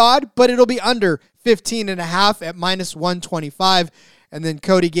could be odd, but it'll be under 15.5 at minus 125. And then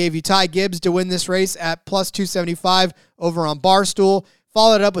Cody gave you Ty Gibbs to win this race at plus 275 over on Barstool.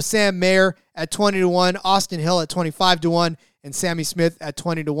 Followed up with Sam Mayer at 20-1, Austin Hill at 25-1, and Sammy Smith at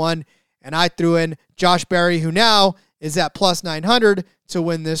 20-1. And I threw in Josh Berry, who now is at plus 900 to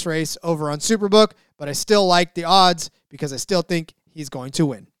win this race over on Superbook. But I still like the odds because I still think he's going to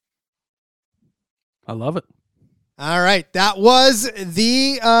win. I love it. All right, that was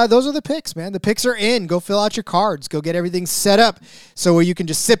those are the picks, man. The picks are in. Go fill out your cards. Go get everything set up so where you can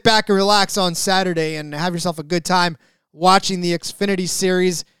just sit back and relax on Saturday and have yourself a good time watching the Xfinity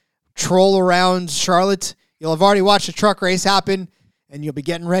Series troll around Charlotte. You'll have already watched the truck race happen, and you'll be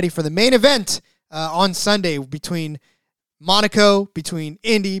getting ready for the main event on Sunday between Monaco, between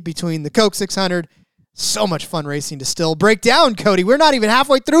Indy, between the Coke 600. So much fun racing to still break down, Cody. We're not even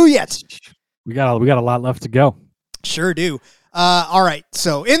halfway through yet. We got a lot left to go. Sure do. All right.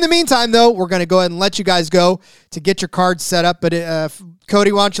 So in the meantime, though, we're going to go ahead and let you guys go to get your cards set up. But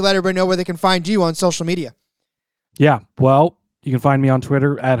Cody, why don't you let everybody know where they can find you on social media? Yeah, well, you can find me on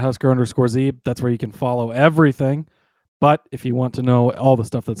Twitter at Husker_Zeeb. That's where you can follow everything. But if you want to know all the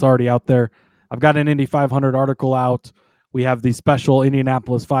stuff that's already out there, I've got an Indy 500 article out. We have the special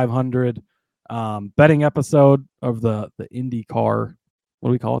Indianapolis 500 betting episode of the IndyCar. What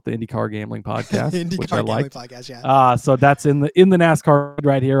do we call it? The IndyCar Gambling Podcast, which I like. Podcast, yeah. So that's in the NASCAR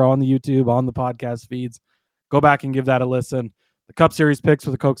right here on the YouTube, on the podcast feeds. Go back and give that a listen. The Cup Series picks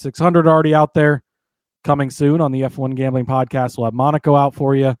for the Coke 600 are already out there. Coming soon on the F1 Gambling Podcast. We'll have Monaco out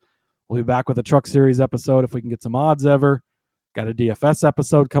for you. We'll be back with a Truck Series episode if we can get some odds ever. Got a DFS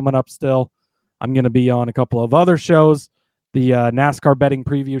episode coming up still. I'm going to be on a couple of other shows. The NASCAR betting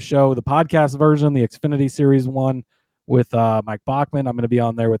preview show, the podcast version, the Xfinity Series one with Mike Bachman. I'm going to be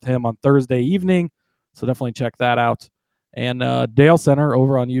on there with him on Thursday evening. So definitely check that out. And Dale Center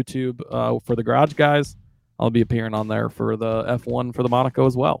over on YouTube for the Garage Guys. I'll be appearing on there for the F1 for the Monaco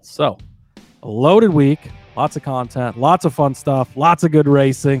as well. So a loaded week, lots of content, lots of fun stuff, lots of good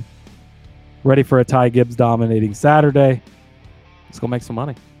racing. Ready for a Ty Gibbs dominating Saturday. Let's go make some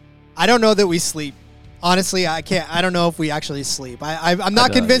money. I don't know that we sleep. Honestly, I don't know if we actually sleep. I'm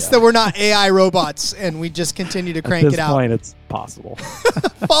not convinced that we're not AI robots and we just continue to crank it out. At this point, it's possible.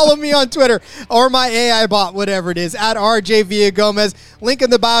 Follow me on Twitter or my AI bot, whatever it is, at RJ Villagomez. Link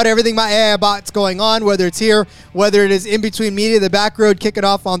in the bio to everything my AI bot's going on, whether it's here, whether it is in between media, the back road, kick it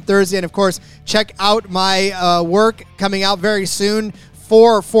off on Thursday. And, of course, check out my work coming out very soon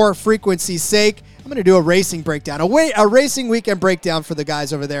for frequency's sake. I'm going to do a racing breakdown, a racing weekend breakdown for the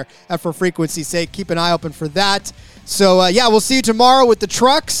guys over there at For Frequency's Sake. Keep an eye open for that. So, we'll see you tomorrow with the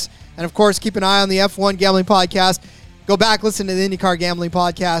trucks. And, of course, keep an eye on the F1 Gambling Podcast. Go back, listen to the IndyCar Gambling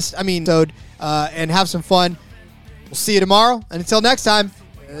Podcast. And have some fun. We'll see you tomorrow. And until next time,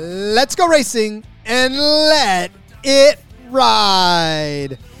 let's go racing and let it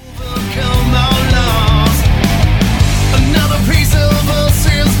ride.